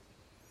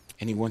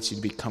and He wants you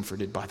to be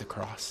comforted by the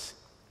cross.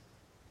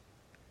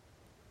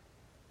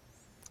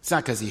 It's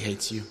not because He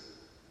hates you.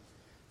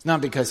 It's not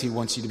because He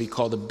wants you to be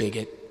called a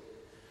bigot.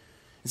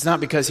 It's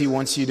not because He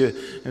wants you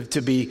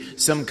to be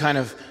some kind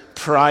of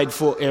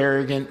prideful,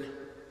 arrogant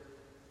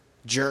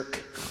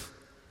jerk.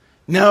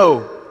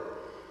 No.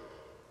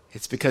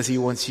 It's because He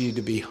wants you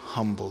to be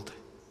humbled.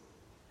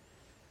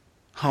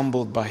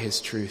 Humbled by His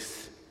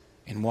truth.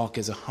 And walk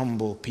as a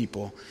humble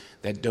people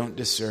that don't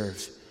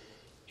deserve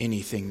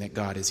anything that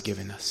God has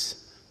given us.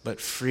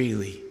 But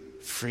freely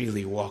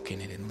walk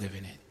in it and live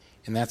in it.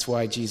 And that's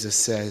why Jesus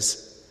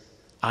says,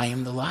 I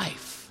am the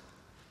life.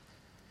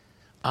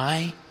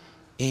 I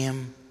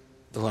am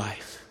the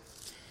life.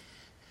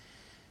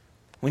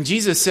 When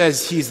Jesus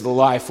says He's the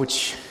life,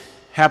 which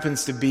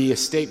happens to be a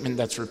statement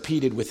that's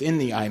repeated within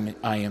the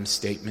I am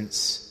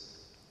statements,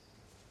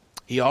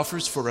 He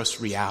offers for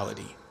us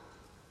reality.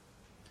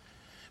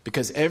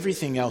 Because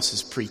everything else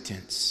is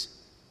pretense.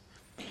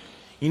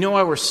 You know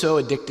why we're so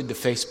addicted to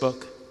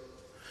Facebook?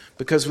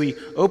 Because we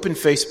open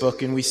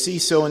Facebook and we see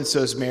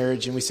so-and-so's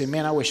marriage and we say,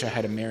 man, I wish I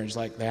had a marriage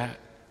like that.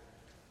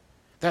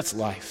 That's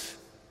life.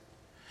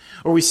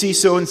 Or we see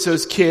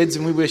so-and-so's kids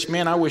and we wish,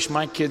 man, I wish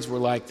my kids were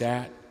like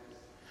that.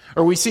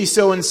 Or we see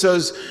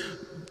so-and-so's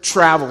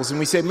travels and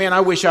we say, man,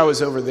 I wish I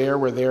was over there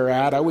where they're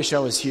at. I wish I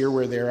was here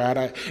where they're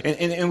at.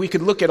 And we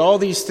could look at all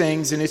these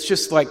things and it's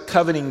just like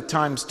coveting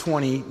times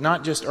 20,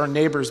 not just our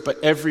neighbors,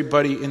 but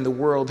everybody in the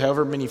world,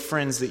 however many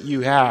friends that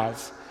you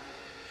have.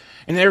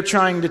 And they're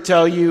trying to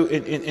tell you,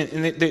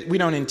 and we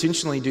don't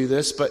intentionally do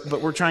this, but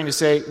we're trying to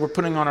say, we're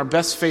putting on our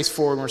best face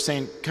forward and we're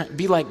saying,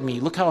 be like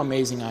me, look how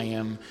amazing I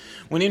am.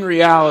 When in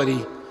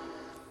reality,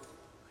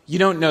 you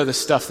don't know the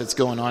stuff that's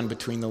going on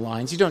between the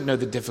lines. You don't know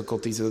the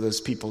difficulties of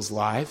those people's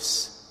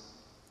lives.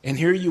 And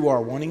here you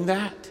are wanting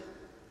that?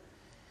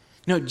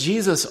 No,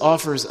 Jesus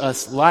offers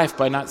us life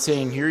by not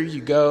saying, here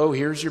you go,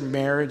 here's your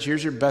marriage,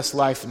 here's your best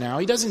life now.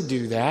 He doesn't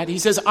do that. He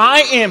says,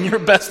 I am your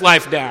best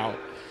life now.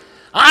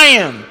 I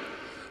am.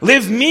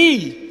 Live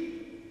me.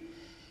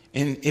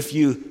 And if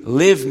you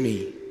live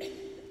me,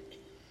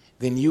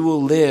 then you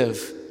will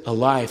live a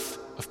life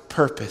of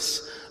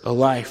purpose, a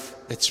life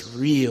that's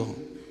real.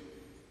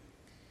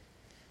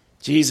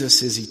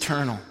 Jesus is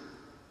eternal.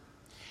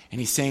 And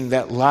He's saying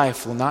that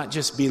life will not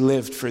just be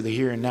lived for the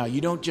here and now.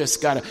 You don't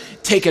just got to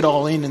take it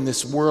all in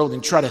this world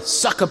and try to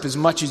suck up as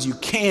much as you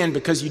can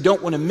because you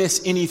don't want to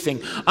miss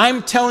anything.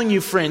 I'm telling you,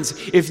 friends,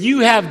 if you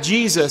have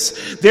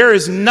Jesus, there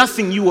is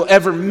nothing you will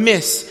ever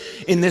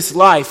miss in this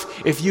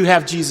life if you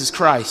have Jesus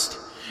Christ.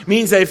 It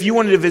means that if you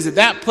wanted to visit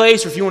that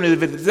place, or if you wanted to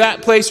visit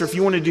that place, or if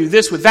you want to do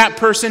this with that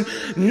person,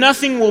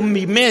 nothing will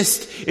be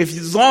missed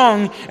as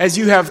long as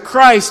you have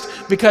Christ,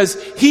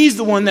 because He's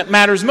the one that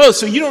matters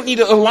most. So you don't need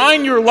to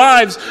align your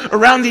lives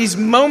around these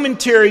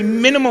momentary,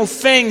 minimal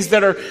things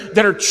that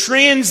are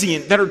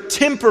transient, that are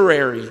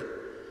temporary.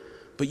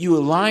 But you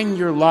align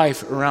your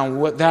life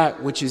around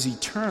that which is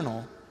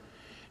eternal,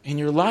 and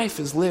your life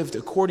is lived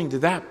according to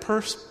that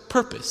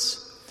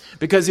purpose.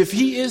 Because if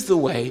He is the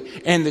way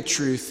and the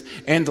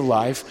truth and the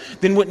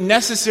life, then what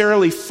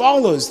necessarily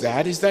follows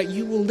that is that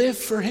you will live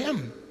for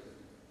Him.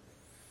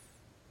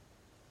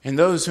 And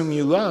those whom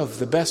you love,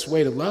 the best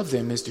way to love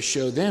them is to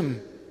show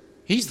them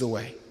He's the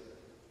way,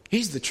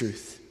 He's the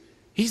truth,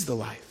 He's the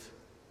life.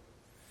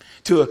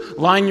 To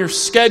align your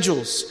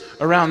schedules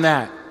around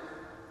that.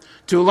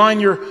 To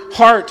align your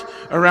heart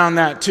around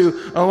that.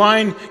 To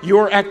align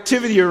your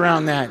activity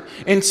around that.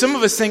 And some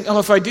of us think, oh,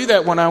 if I do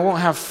that one, I won't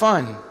have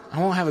fun. I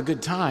won't have a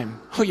good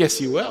time. Oh,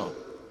 yes, you will.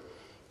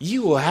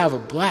 You will have a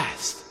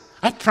blast.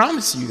 I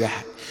promise you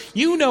that.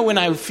 You know when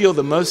I feel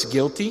the most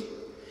guilty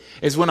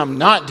is when I'm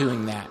not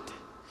doing that.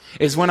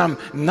 Is when I'm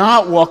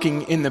not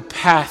walking in the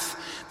path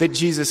that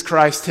Jesus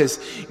Christ has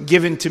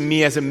given to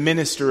me as a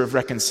minister of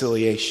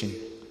reconciliation.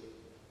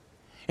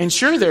 And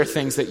sure, there are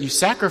things that you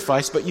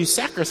sacrifice, but you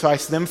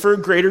sacrifice them for a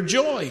greater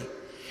joy.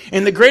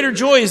 And the greater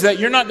joy is that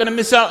you're not going to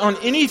miss out on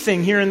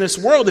anything here in this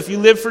world if you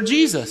live for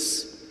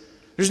Jesus.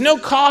 There's no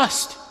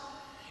cost.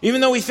 Even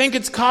though we think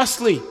it's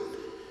costly.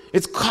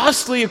 It's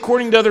costly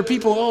according to other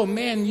people. Oh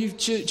man, you've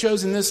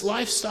chosen this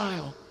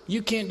lifestyle.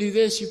 You can't do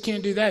this, you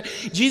can't do that.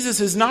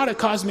 Jesus is not a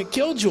cosmic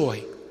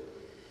killjoy.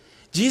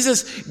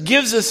 Jesus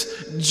gives us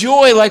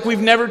joy like we've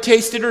never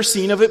tasted or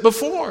seen of it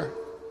before.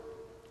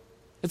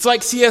 It's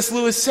like C.S.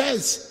 Lewis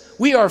says,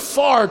 we are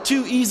far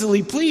too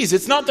easily pleased.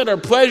 It's not that our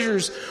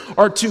pleasures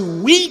are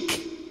too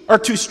weak, or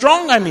too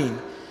strong,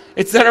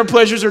 It's that our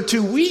pleasures are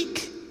too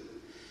weak.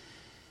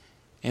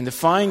 And to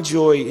find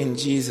joy in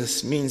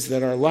Jesus means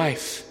that our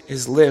life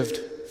is lived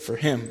for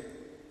Him.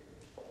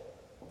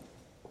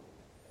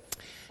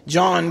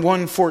 John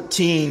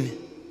 1:14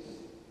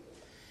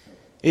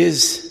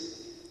 is,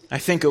 I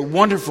think, a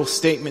wonderful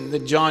statement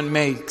that John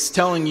makes,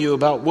 telling you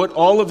about what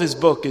all of his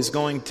book is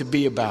going to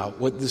be about,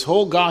 what this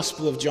whole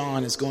Gospel of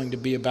John is going to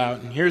be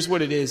about. And here's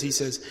what it is. He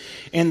says,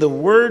 "And the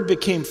Word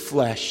became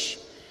flesh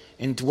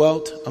and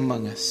dwelt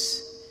among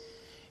us,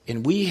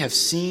 and we have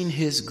seen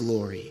His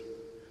glory,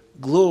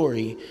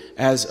 glory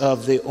as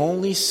of the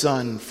only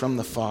Son from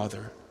the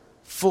Father,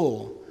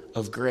 full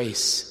of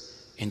grace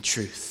and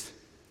truth."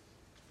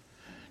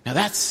 Now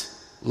that's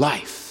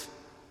life.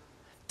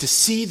 To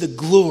see the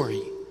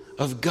glory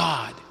of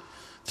God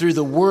through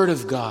the Word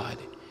of God,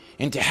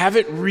 and to have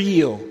it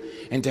real,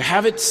 and to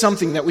have it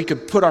something that we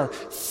could put our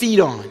feet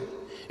on,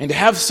 and to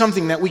have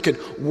something that we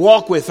could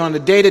walk with on a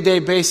day-to-day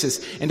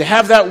basis, and to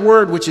have that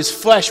Word which is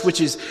flesh,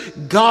 which is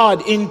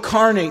God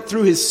incarnate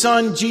through His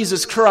Son,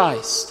 Jesus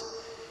Christ,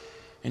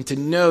 and to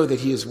know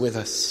that He is with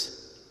us.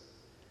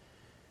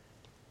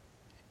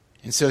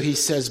 And so He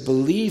says,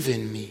 believe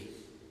in me.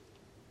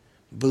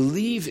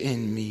 Believe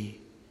in me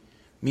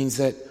means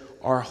that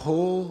our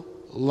whole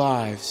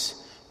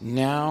lives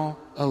now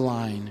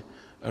align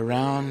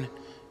around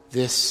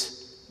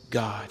this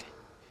God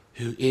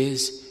who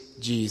is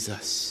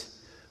Jesus,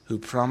 who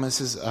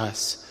promises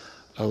us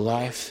a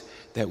life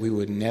that we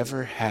would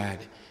never had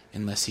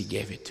unless He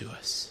gave it to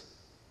us.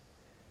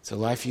 It's a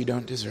life you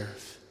don't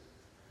deserve,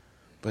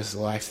 but it's a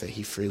life that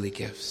He freely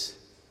gives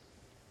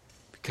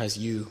because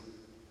you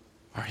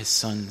are His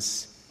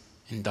sons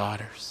and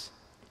daughters.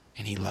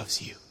 And He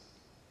loves you.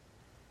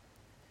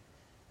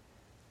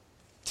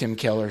 Tim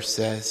Keller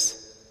says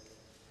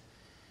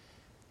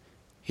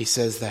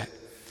that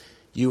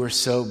you were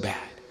so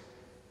bad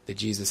that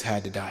Jesus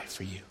had to die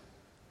for you,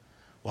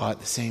 while at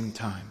the same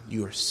time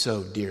you are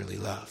so dearly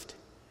loved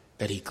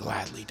that He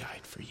gladly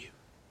died for you.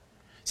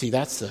 See,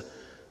 that's the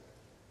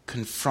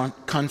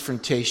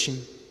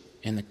confrontation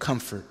and the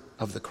comfort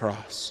of the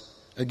cross.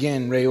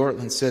 Again, Ray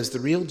Ortlund says the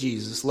real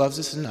Jesus loves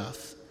us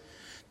enough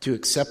to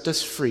accept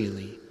us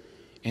freely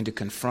and to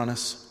confront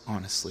us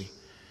honestly.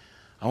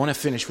 I want to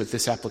finish with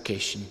this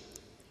application.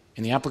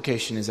 And the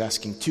application is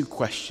asking two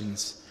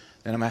questions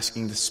that I'm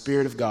asking the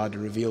Spirit of God to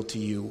reveal to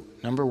you.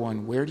 Number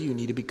one, where do you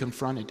need to be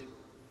confronted?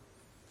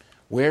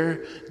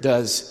 Where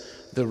does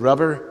the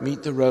rubber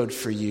meet the road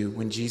for you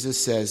when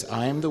Jesus says,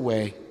 I am the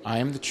way, I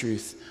am the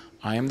truth,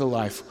 I am the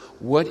life?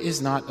 What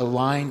is not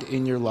aligned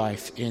in your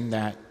life in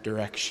that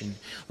direction?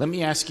 Let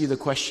me ask you the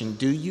question,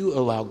 do you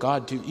allow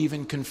God to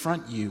even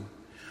confront you?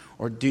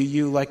 Or do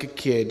you, like a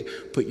kid,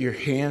 put your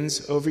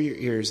hands over your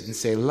ears and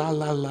say, la,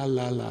 la, la,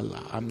 la, la,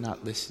 la, I'm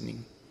not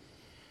listening?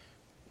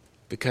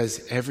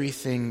 Because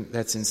everything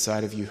that's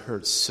inside of you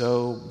hurts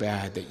so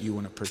bad that you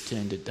want to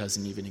pretend it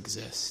doesn't even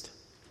exist.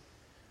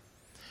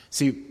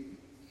 See,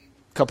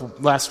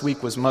 last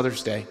week was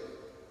Mother's Day.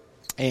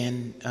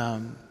 And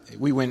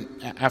we went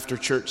after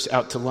church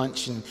out to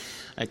lunch, and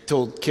I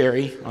told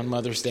Carrie on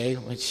Mother's Day,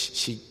 which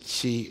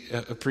she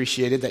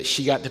appreciated, that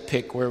she got to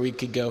pick where we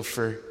could go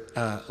for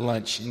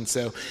lunch. And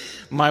so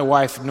my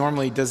wife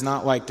normally does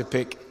not like to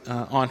pick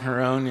on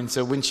her own, and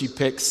so when she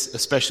picks,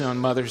 especially on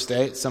Mother's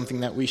Day, it's something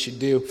that we should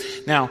do.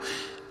 Now,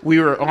 we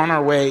were on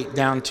our way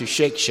down to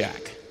Shake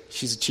Shack.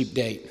 She's a cheap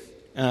date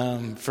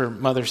for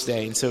Mother's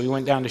Day, and so we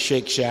went down to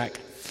Shake Shack.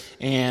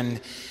 And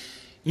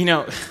you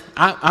know,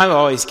 I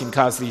always can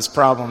cause these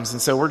problems,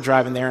 and so we're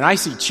driving there, and I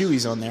see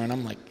Chewy's on there, and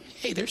I'm like,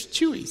 hey, there's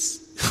Chewy's.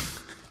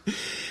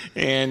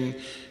 And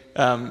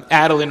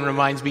Adeline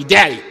reminds me,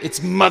 Daddy,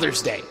 it's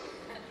Mother's Day.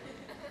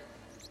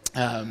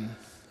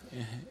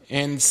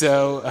 And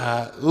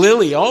so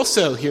Lily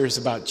also hears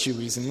about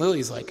Chewy's, and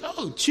Lily's like,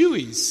 oh,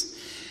 Chewy's.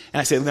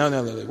 And I said, no,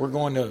 Lily, we're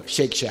going to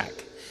Shake Shack.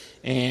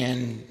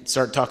 And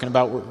start talking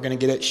about what we're going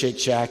to get at Shake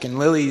Shack. And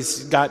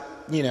Lily's got,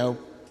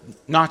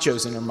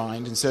 nachos in her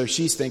mind, and so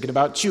she's thinking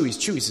about Chewy's.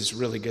 Chewy's is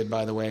really good,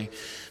 by the way.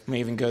 I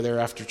may even go there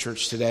after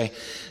church today.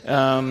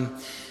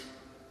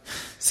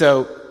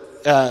 So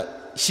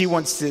she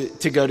wants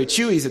to go to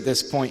Chewy's at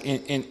this point,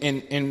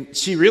 and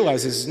she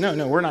realizes,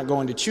 no, we're not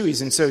going to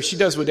Chewy's. And so she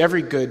does what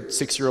every good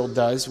 6-year-old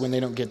does when they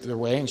don't get their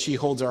way, and she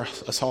holds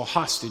us all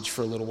hostage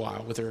for a little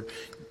while with her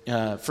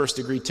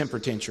first-degree temper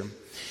tantrum.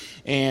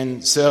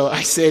 And so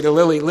I say to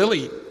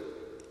Lily,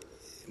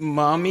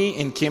 Mommy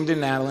and Camden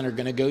and Adeline are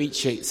going to go eat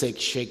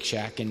Shake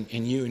Shack, and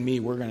you and me,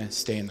 we're going to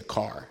stay in the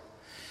car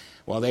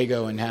while they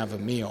go and have a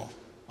meal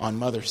on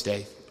Mother's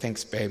Day.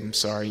 Thanks, babe. I'm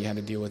sorry you had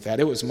to deal with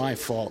that. It was my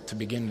fault to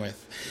begin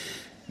with.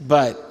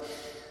 But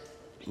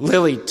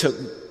Lily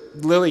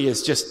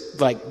is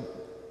just like,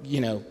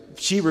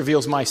 she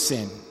reveals my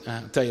sin.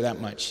 I'll tell you that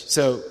much.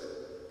 So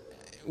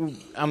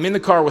I'm in the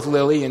car with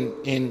Lily,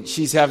 and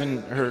she's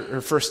having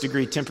her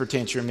first-degree temper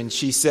tantrum, and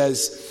she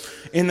says,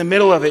 in the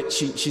middle of it,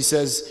 she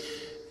says,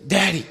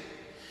 Daddy,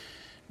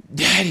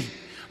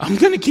 I'm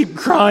going to keep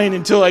crying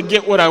until I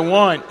get what I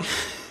want.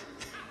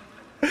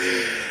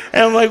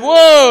 And I'm like,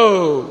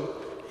 whoa.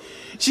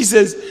 She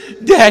says,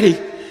 Daddy,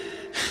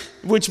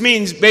 which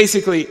means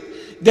basically,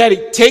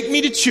 Daddy, take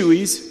me to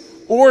Chuy's.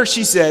 Or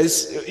she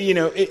says,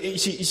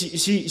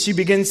 she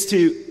begins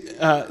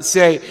to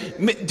say,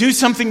 do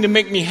something to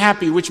make me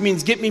happy, which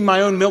means get me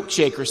my own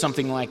milkshake or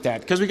something like that.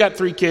 Because we got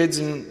 3 kids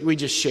and we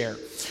just share.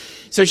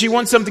 So she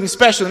wants something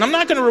special. And I'm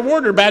not going to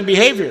reward her bad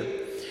behavior.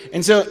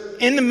 And so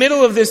in the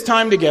middle of this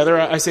time together,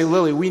 I say,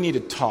 Lily, we need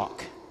to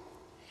talk.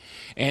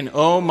 And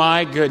oh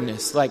my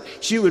goodness, like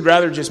she would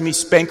rather just me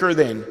spank her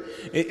than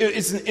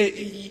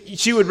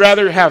she would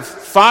rather have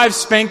 5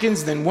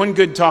 spankings than 1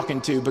 good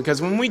talking to.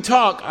 Because when we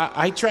talk,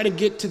 I try to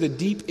get to the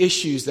deep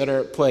issues that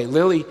are at play.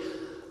 Lily,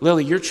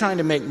 you're trying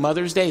to make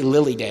Mother's Day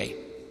Lily Day.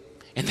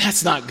 And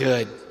that's not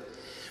good.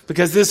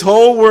 Because this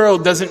whole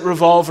world doesn't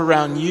revolve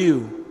around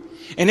you.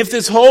 And if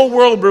this whole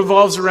world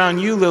revolves around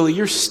you, Lily,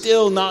 you're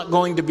still not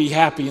going to be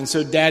happy. And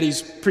so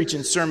Daddy's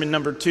preaching sermon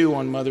number 2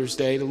 on Mother's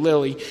Day to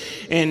Lily.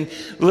 And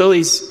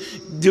Lily's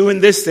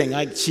doing this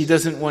thing. She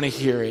doesn't want to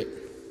hear it.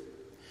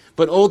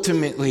 But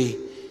ultimately,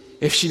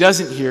 if she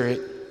doesn't hear it,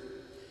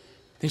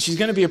 then she's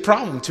going to be a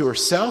problem to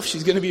herself.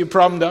 She's going to be a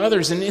problem to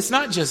others. And it's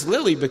not just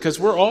Lily, because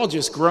we're all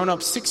just grown-up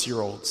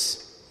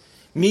 6-year-olds.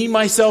 Me,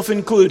 myself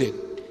included.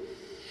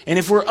 And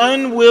if we're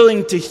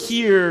unwilling to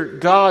hear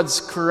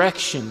God's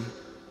correction,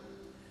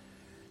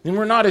 then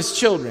we're not His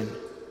children.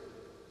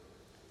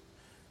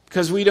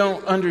 Because we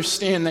don't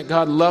understand that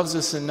God loves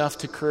us enough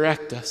to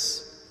correct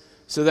us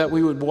so that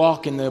we would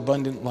walk in the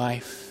abundant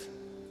life.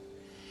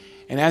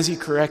 And as He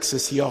corrects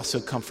us, He also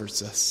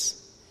comforts us.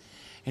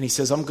 And He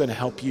says, I'm going to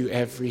help you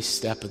every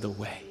step of the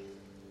way.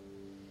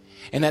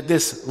 And that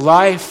this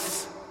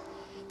life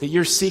that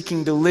you're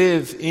seeking to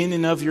live in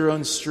and of your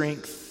own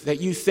strength,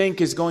 that you think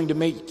is going to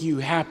make you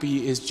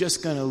happy, is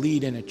just going to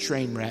lead in a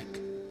train wreck.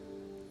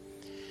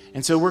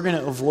 And so we're going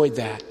to avoid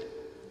that.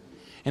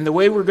 And the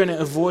way we're going to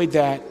avoid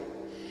that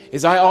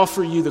is I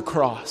offer you the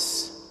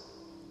cross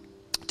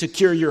to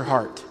cure your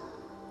heart.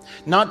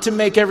 Not to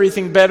make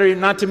everything better,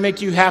 not to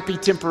make you happy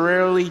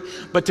temporarily,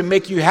 but to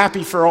make you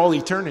happy for all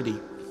eternity.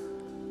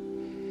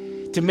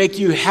 To make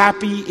you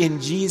happy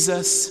in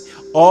Jesus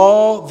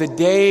all the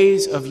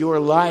days of your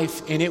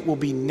life, and it will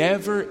be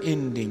never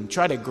ending.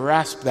 Try to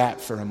grasp that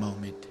for a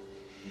moment.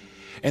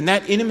 And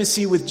that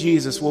intimacy with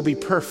Jesus will be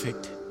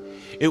perfect.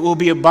 It will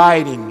be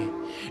abiding.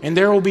 And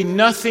there will be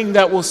nothing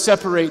that will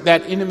separate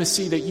that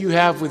intimacy that you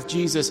have with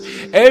Jesus.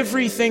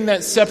 Everything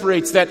that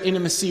separates that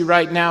intimacy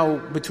right now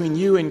between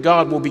you and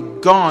God will be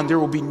gone. There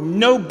will be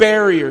no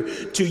barrier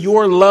to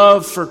your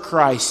love for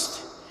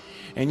Christ.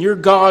 And your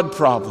God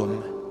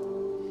problem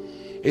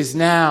is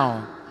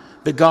now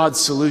the God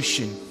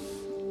solution.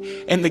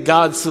 And the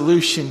God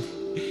solution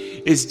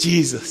is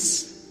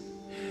Jesus,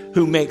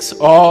 who makes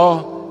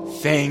all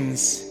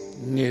things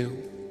new.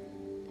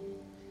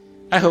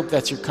 I hope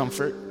that's your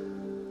comfort.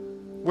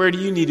 Where do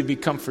you need to be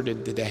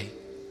comforted today?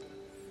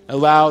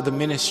 Allow the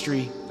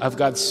ministry of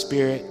God's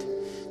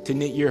Spirit to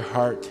knit your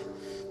heart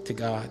to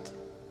God.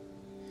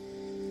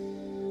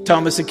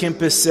 Thomas à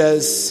Kempis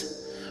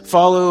says,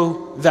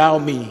 "Follow thou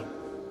me.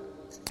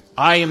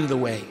 I am the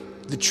way,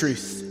 the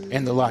truth,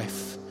 and the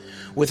life.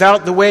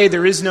 Without the way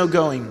there is no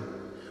going.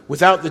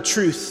 Without the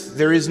truth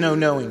there is no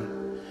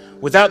knowing.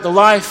 Without the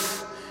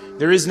life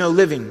there is no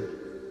living.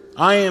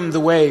 I am the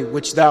way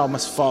which thou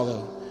must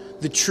follow,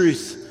 the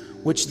truth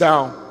which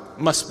thou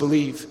must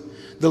believe,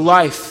 the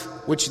life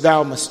which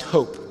thou must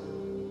hope.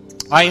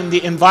 I am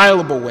the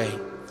inviolable way,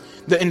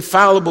 the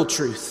infallible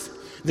truth,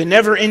 the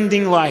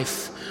never-ending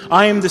life.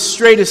 I am the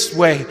straightest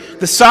way,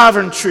 the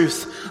sovereign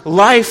truth,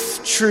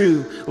 life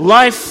true,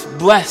 life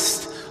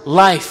blessed,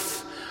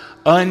 life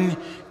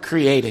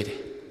uncreated."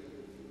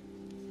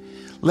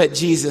 Let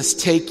Jesus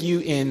take you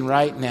in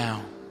right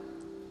now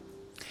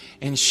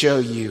and show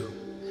you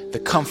the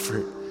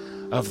comfort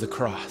of the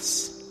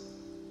cross.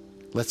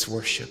 Let's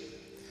worship.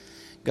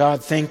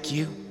 God, thank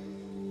you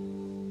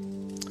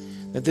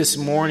that this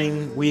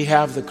morning we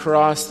have the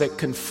cross that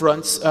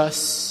confronts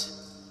us.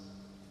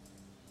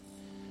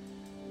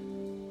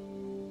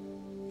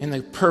 And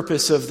the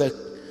purpose of the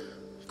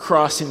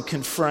cross in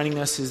confronting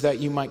us is that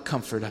you might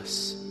comfort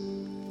us.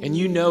 And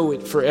you know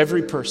it for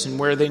every person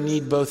where they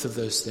need both of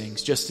those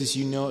things, just as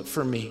you know it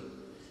for me.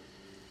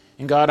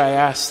 And God, I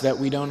ask that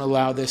we don't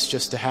allow this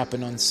just to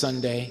happen on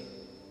Sunday,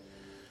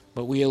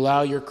 but we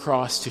allow your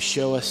cross to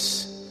show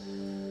us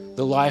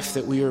the life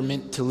that we are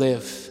meant to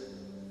live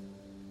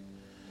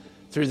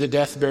through the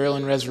death, burial,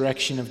 and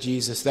resurrection of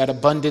Jesus, that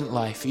abundant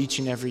life each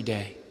and every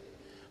day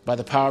by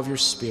the power of your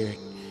Spirit,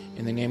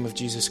 in the name of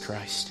Jesus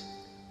Christ.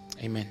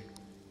 Amen.